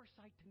the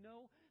foresight to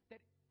know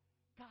that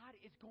God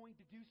is going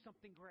to do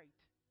something great.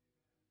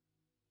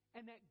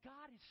 And that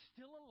God is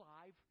still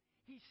alive,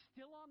 He's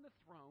still on the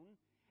throne,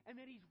 and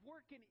that He's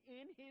working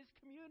in His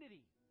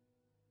community.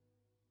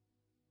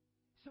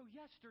 So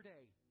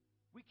yesterday,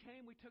 we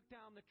took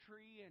down the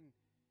tree, and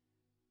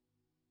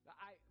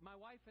my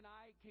wife and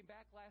I came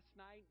back last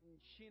night, and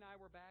she and I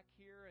were back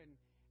here, and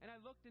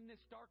I looked in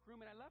this dark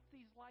room, and I left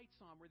these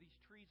lights on where these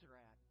trees are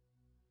at.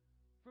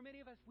 For many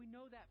of us, we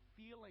know that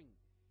feeling.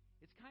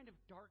 It's kind of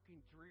dark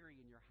and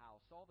dreary in your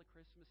house. All the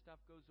Christmas stuff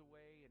goes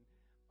away, and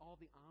all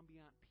the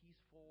ambient,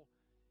 peaceful,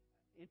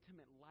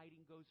 intimate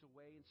lighting goes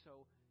away. And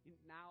so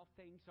now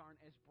things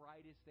aren't as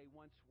bright as they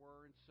once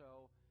were. And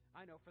so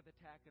I know for the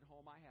tack at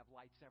home, I have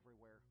lights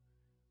everywhere.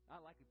 I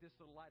like this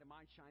little light of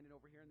mine shining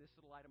over here, and this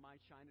little light of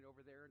mine shining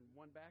over there, and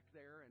one back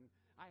there. And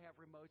I have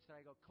remotes that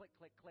I go click,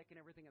 click, click, and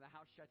everything in the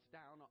house shuts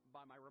down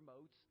by my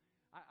remotes.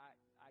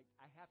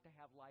 I have to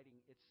have lighting.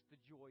 It's the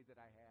joy that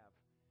I have.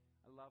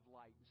 I love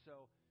light. And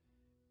so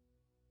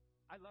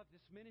I love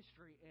this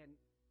ministry, and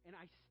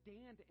I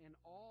stand in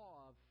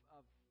awe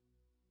of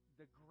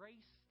the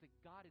grace that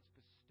God has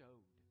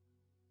bestowed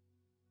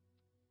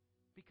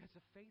because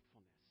of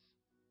faithfulness.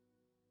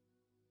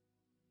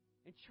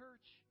 And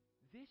church,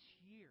 this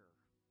year,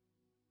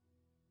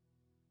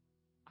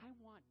 I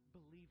want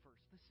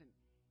believers. Listen,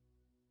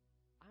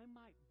 I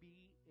might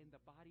be in the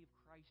body of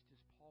Christ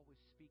as Paul was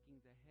speaking,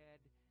 the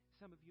head.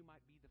 Some of you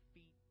might be the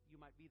feet. You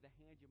might be the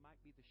hand. You might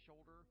be the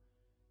shoulder.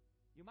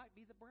 You might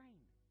be the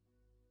brain.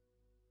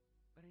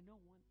 But I know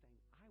one thing.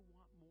 I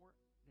want more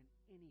than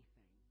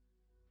anything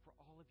for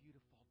all of you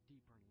to fall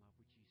deeper in love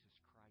with Jesus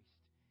Christ,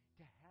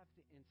 to have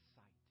the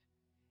insight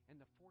and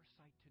the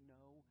foresight to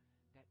know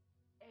that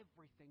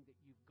everything that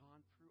you've gone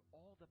through,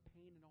 all the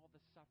pain and all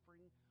the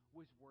suffering,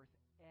 was worth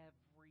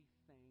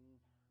everything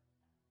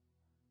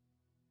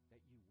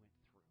that you went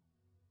through.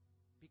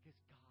 Because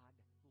God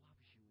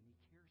loves you and He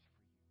cares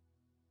for you.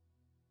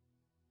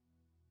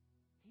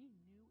 He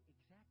knew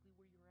exactly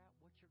where you're at,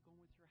 what you're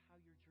going through, how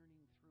you're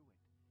journeying through it.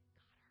 God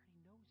already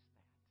knows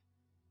that.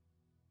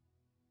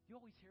 You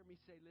always hear me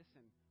say,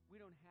 listen, we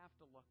don't have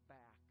to look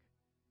back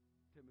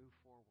to move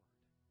forward.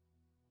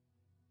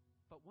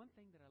 But one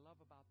thing that I love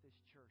about this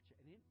church,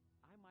 and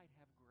I might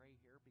have gray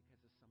hair because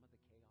of some of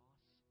the chaos.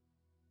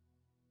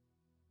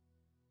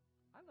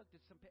 I looked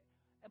at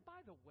and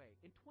by the way,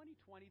 in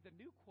 2020, the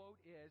new quote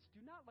is,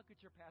 do not look at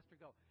your pastor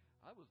and go,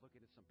 I was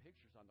looking at some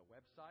pictures on the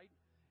website,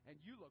 and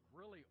you look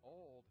really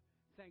old.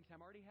 Thanks,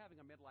 I'm already having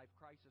a midlife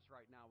crisis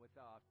right now with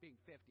being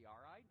 50, all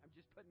right? I'm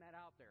just putting that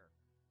out there.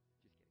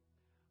 Just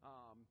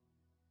kidding.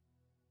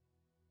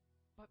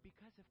 But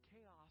because of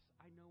chaos,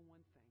 I know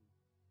one thing,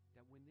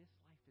 that when this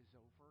life is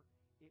over,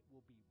 it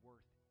will be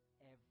worth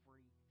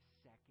every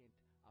second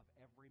of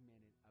every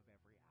minute of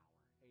every hour.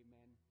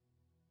 Amen.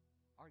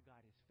 Our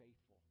God is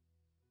faithful.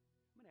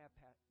 I'm going to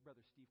have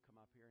Brother Steve come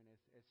up here, and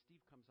as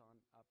Steve comes on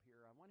up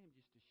here, I want him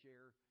just to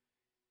share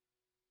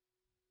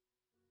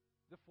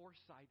the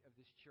foresight of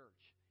this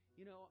church.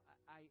 You know,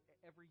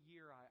 every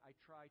year I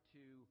try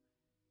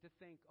to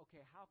think,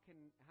 okay, how can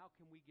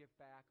we give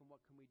back, and what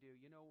can we do?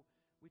 You know,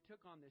 we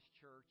took on this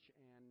church,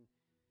 and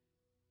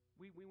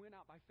we went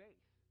out by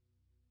faith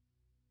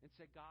and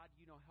said, God,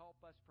 you know,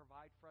 help us,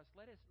 provide for us.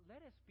 Let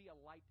us be a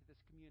light to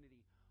this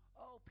community.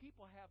 Oh,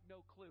 people have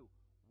no clue.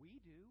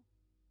 We do.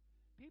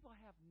 People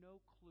have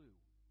no clue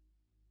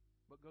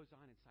what goes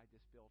on inside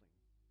this building.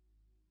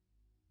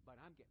 But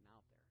I'm getting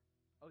out there.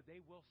 Oh,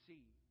 they will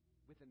see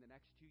within the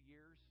next 2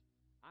 years.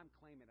 I'm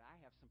claiming that I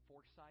have some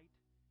foresight.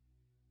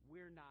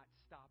 We're not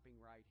stopping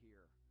right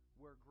here.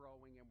 We're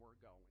growing and we're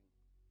going.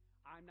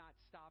 I'm not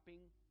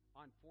stopping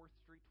on 4th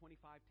Street,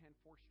 2510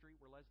 4th Street,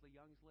 where Leslie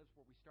Young's lives,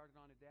 where we started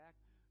on a deck,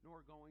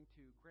 nor going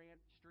to Grant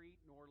Street,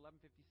 nor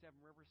 1157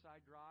 Riverside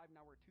Drive.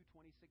 Now we're at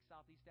 226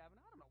 Southeast Avenue.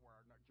 I don't know where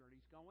our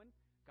journey's going.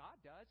 God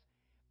does.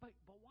 But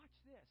watch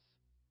this.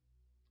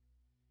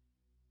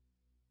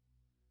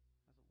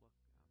 How's it look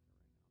out there right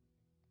now?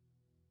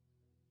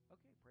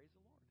 Okay, praise the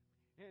Lord.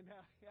 And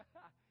but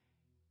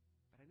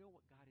I know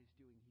what God is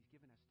doing. He's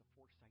given us the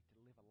foresight to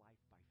live a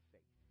life by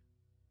faith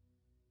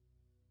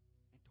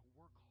and to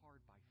work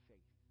hard by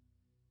faith.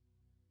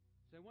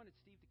 So I wanted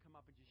Steve to come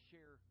up and just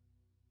share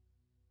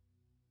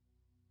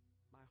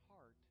my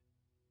heart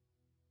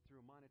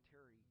through a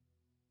monetary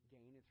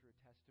gain and through a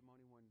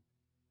testimony when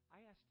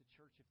I asked the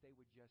church if they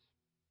would just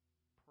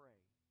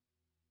pray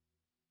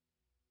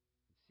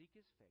and seek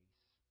His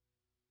face,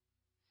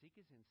 seek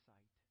His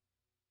insight,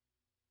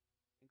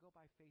 and go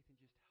by faith and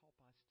just help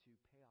us to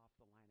pay off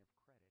the line of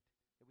credit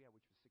that we had,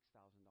 which was $6,000.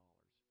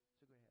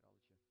 So go ahead,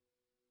 I'll let you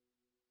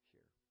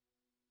share.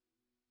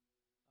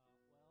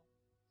 Well,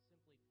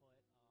 simply put, I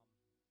would like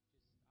to thank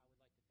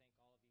all of you for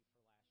last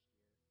year, your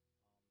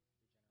generosity.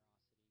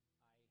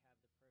 I have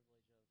the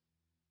privilege of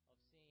seeing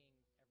everything come in and out monetarily from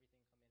this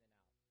church,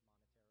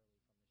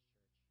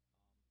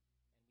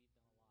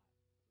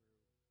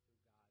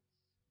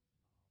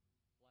 and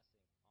we've done a lot through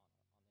God's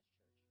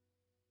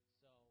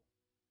blessing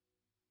on this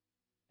church.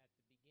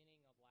 So at the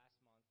beginning of last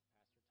month,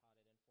 Pastor Todd had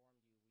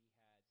informed you we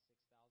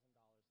had $6,000 left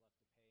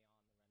to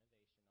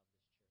pay on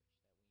the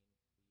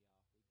renovation of this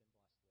church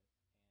that we've been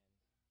blessed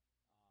with,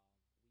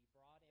 and we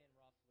brought in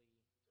roughly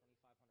 $2,500.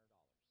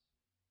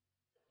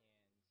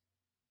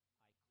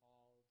 And I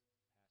called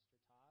Pastor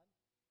Todd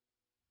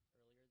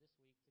earlier this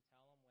week to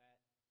tell him that I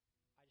just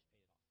paid it off.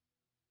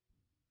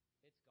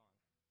 It's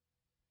gone.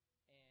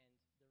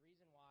 And the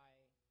reason why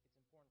it's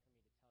important for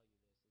me to tell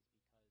you this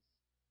is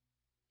because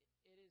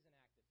it is an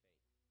act of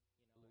faith.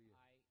 You know,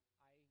 I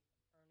earnestly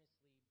believe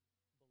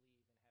and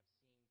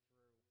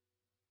have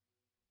seen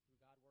through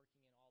God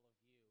working in all of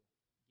you,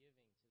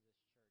 giving to this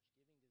church,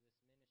 giving to this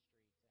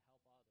ministry to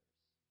help others.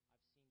 I've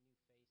seen new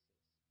faces.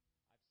 I've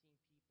seen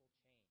people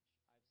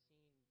change.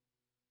 I've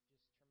seen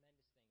just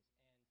tremendous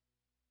things.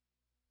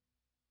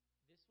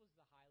 And this was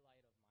the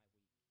highlight of my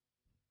week.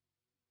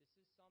 This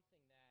is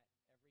something that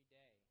every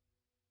day I just got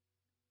excited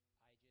about.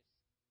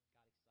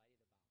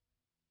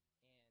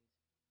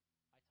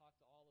 And I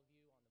talked to all of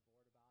you on the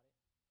board about it.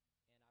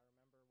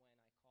 And I remember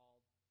when I called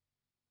Ron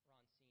Sr. to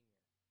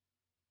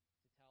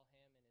tell him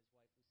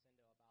and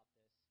his wife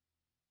Lucinda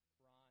about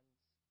this,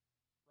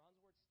 Ron's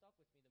words stuck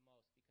with me the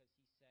most because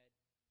he said,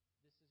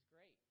 "This is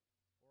great.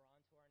 We're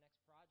on to our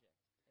next project."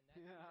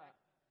 And that's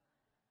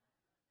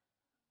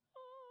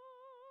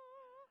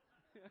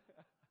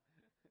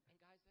and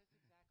guys, that's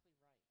exactly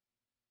right.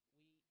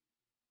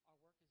 Our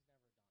work is never done.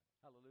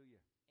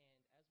 Hallelujah.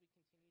 And as we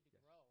continue to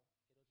grow, it'll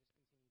just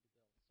continue to build.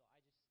 So I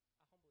humbly thank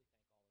all of you. And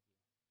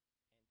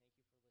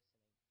thank you for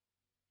listening. And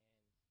thank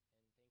you for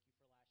last year and for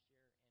many more to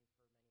come.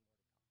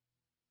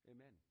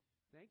 Amen.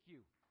 Thank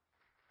you.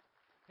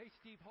 Hey,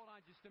 Steve, hold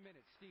on just a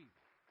minute. Steve.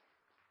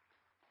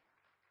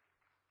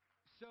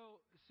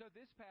 So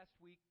this past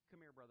week,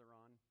 come here, Brother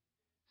Ron.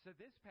 So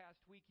this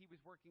past week, he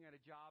was working at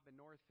a job in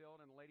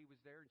Northfield, and a lady was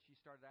there, and she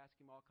started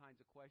asking him all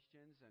kinds of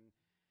questions, and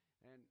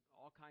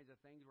all kinds of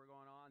things were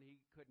going on.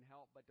 He couldn't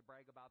help but to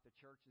brag about the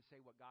church and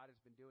say what God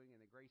has been doing in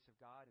the grace of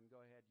God. And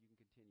go ahead, you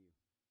can continue.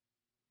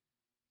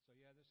 So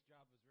yeah, this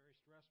job was very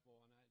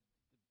stressful, and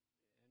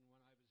when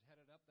I was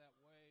headed up that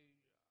way,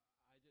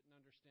 I didn't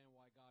understand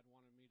why God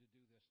wanted me to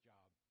do this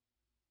job.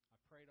 I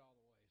prayed all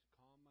the way, calm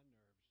my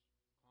nerves,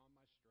 calm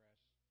my stress.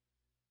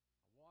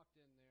 I walked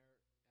in there,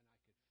 and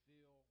I could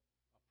feel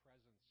a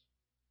presence, and I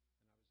was able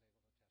to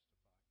testify.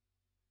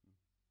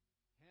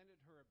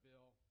 Handed her a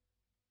bill.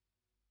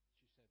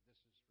 She said, "This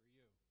is for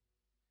you."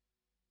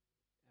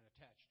 And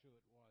attached to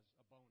it was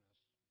a bonus.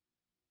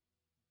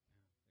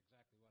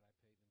 Exactly what I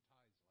paid in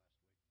tithes last week.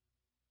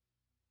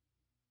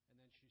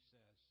 And then she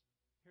says,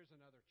 "Here's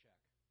another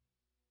check."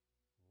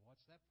 "Well,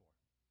 what's that for?"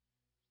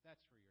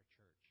 "That's for your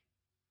church.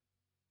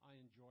 I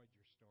enjoyed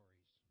your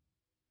stories."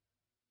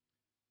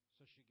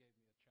 So she gave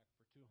me a check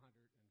for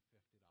 $250.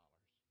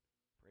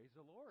 Praise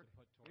the Lord.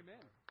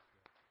 Amen.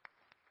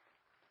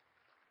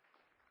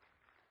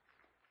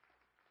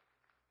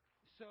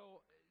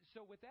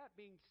 So with that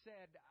being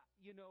said,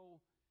 you know,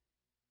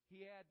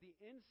 he had the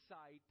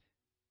insight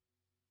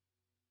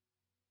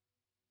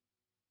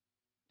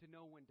to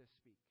know when to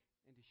speak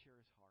and to share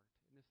his heart.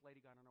 And this lady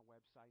got on our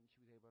website, and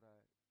she was able to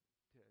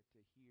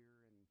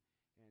hear and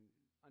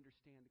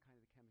understand the kind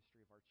of the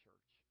chemistry of our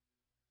church.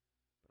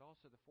 But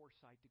also the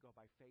foresight to go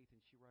by faith,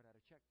 and she wrote out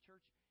a check.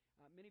 Church,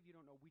 many of you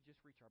don't know, we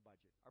just reached our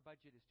budget. Our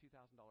budget is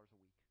 $2,000 a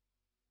week.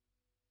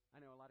 I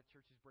know a lot of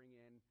churches bring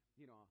in,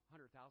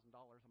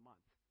 $100,000 a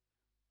month.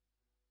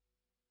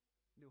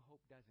 New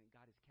Hope doesn't.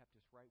 God has kept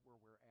us right where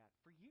we're at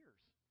for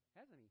years,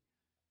 hasn't He?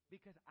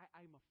 Because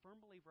I'm a firm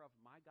believer of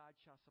my God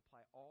shall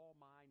supply all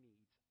my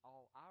needs,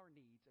 all our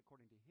needs,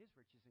 according to His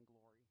riches and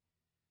glory.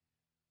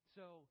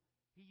 So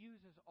He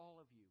uses all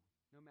of you,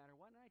 no matter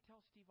what. And I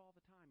tell Steve all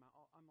the time,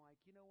 I'm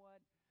like, you know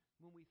what?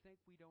 When we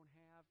think we don't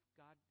have,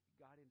 God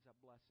ends up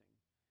blessing.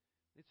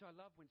 And so I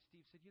love when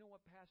Steve said, "You know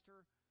what,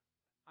 Pastor?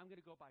 I'm going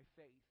to go by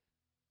faith."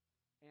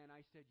 And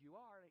I said, "You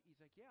are?"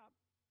 He's like, "Yeah,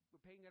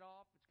 we're paying it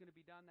off. It's going to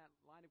be done. That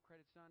line of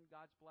credit's done.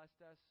 God's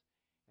blessed us.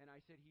 And I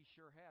said, he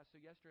sure has. So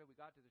yesterday we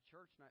got to the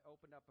church, and I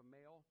opened up the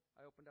mail,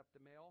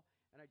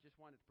 and I just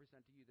wanted to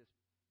present to you this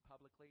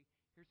publicly.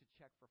 Here's a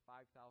check for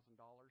 $5,000.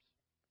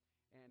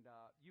 And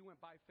you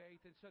went by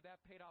faith, and so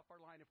that paid off our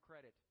line of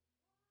credit.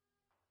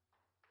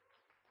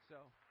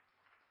 So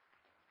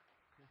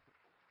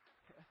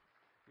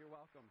you're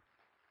welcome.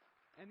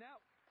 And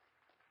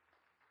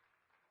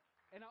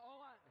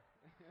all I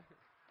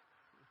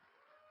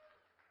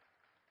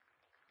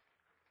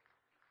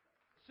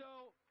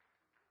So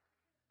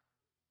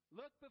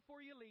look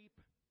before you leap,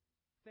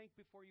 think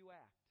before you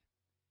act.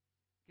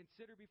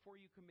 Consider before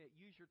you commit.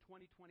 Use your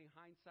 2020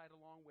 hindsight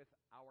along with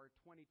our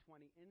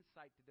 2020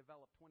 insight to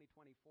develop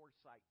 2020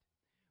 foresight.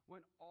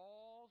 When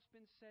all's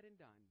been said and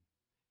done,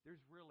 there's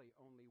really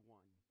only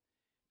one.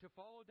 To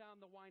follow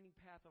down the winding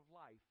path of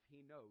life,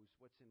 he knows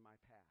what's in my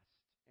past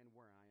and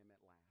where I am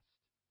at last.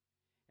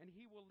 And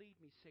he will lead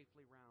me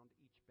safely round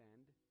each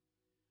bend,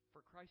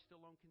 for Christ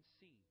alone can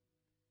see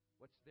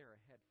what's there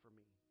ahead for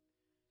me.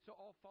 So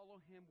I'll follow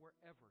him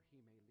wherever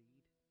he may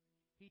lead.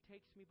 He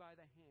takes me by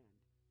the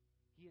hand.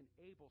 He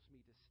enables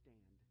me to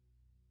stand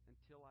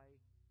until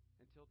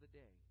the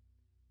day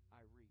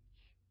I reach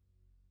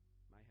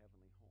my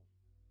heavenly home.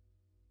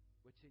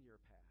 What's in your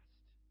past,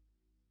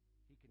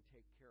 he can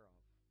take care of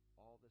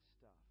all the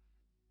stuff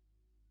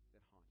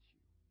that haunts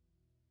you.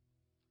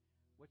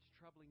 What's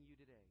troubling you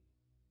today,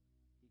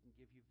 he can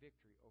give you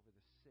victory over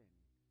the sin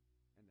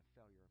and the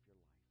failure of your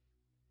life.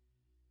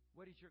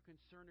 What is your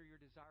concern or your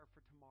desire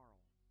for tomorrow?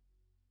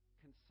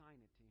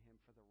 Consign it to him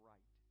for the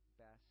right,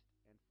 best,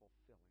 and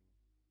fulfilling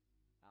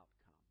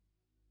outcome.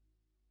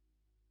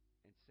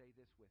 And say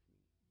this with me: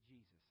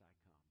 Jesus, I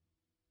come.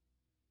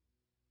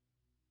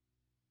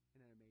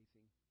 Isn't that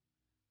amazing?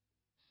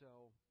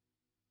 So,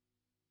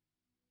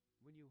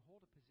 when you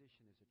hold a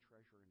position as a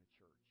treasurer in a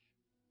church,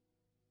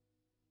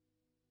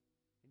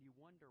 and you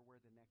wonder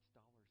where the next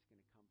dollar is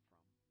going to come from,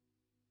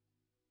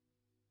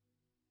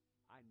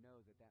 I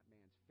know that that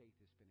man's faith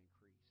has been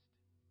increased.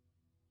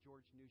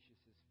 George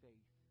Nucius's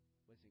faith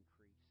was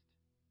increased.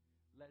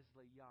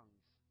 Leslie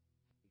Young's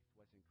faith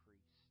was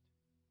increased.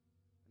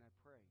 And I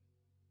pray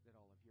that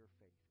all of your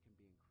faith can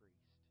be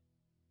increased,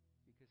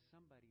 because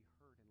somebody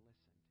heard and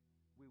listened.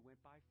 We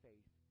went by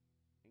faith,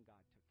 and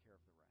God took care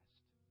of the rest.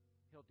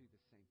 He'll do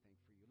the same thing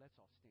for you. Let's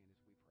all stand as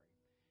we pray.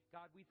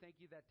 God, we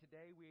thank you that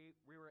today we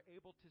were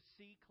able to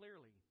see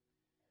clearly.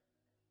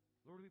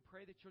 Lord, we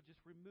pray that you'll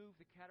just remove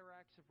the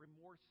cataracts of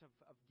remorse,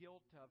 of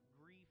guilt, of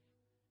grief.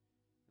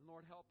 And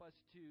Lord, help us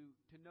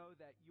to know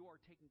that you are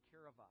taking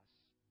care of us.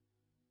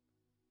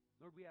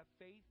 Lord, we have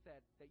faith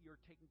that you're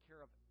taking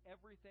care of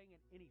everything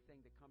and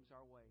anything that comes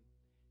our way.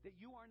 That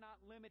you are not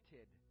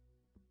limited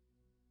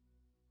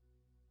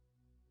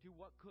to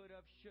what could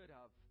have, should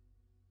have.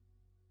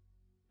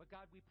 But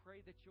God, we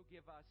pray that you'll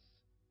give us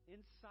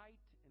insight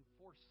and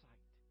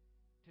foresight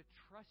to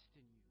trust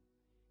in you,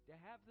 to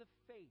have the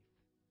faith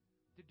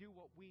to do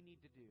what we need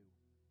to do.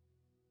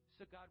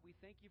 So God, we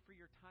thank you for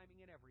your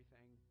timing and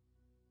everything.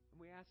 And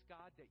we ask,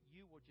 God, that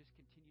you will just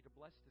continue to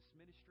bless this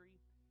ministry.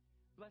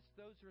 Bless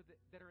those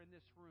that are in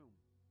this room.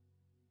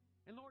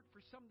 And Lord,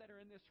 for some that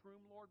are in this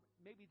room, Lord,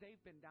 maybe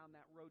they've been down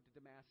that road to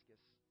Damascus.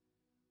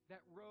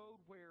 That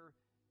road where,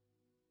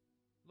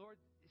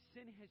 Lord,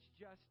 sin has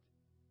just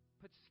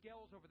put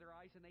scales over their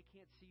eyes and they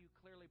can't see you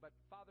clearly. But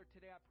Father,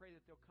 today I pray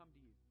that they'll come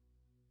to you.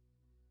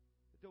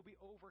 That they'll be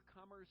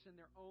overcomers in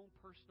their own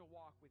personal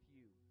walk with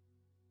you.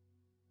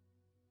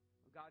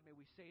 God, may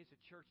we say as a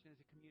church and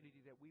as a community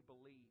that we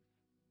believe.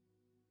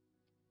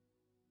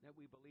 That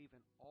we believe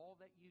in all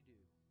that you do.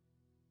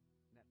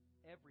 And that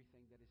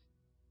everything that is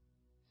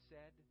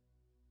said,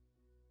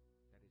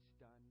 that is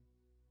done,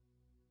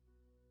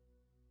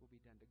 will be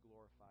done to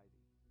glorify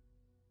thee.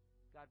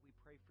 God, we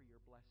pray for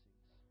your blessings.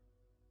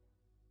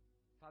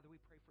 Father,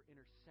 we pray for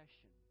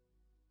intercession,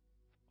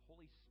 for the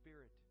Holy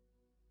Spirit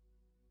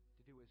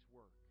to do his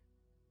work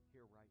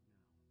here right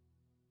now.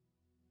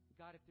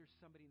 God, if there's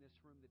somebody in this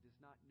room that does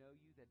not know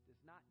you, that does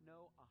not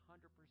know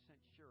 100%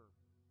 sure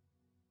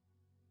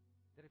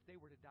that if they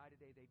were to die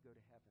today, they'd go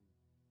to heaven,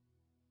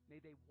 may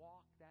they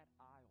walk that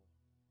aisle.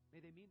 May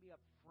they meet me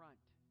up front,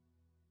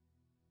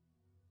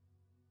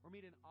 or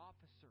meet an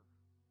officer,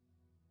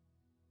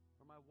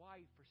 or my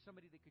wife, or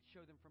somebody that could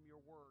show them from your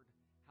word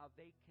how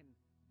they can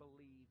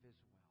believe as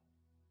well.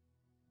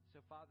 So,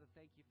 Father,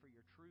 thank you for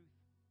your truth.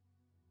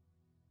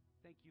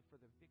 Thank you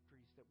for the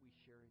victories that we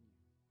share in you.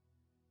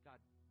 God,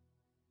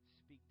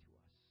 speak to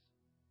us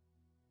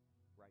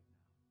right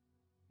now.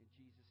 In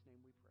Jesus'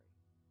 name we pray.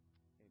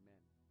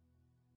 Amen.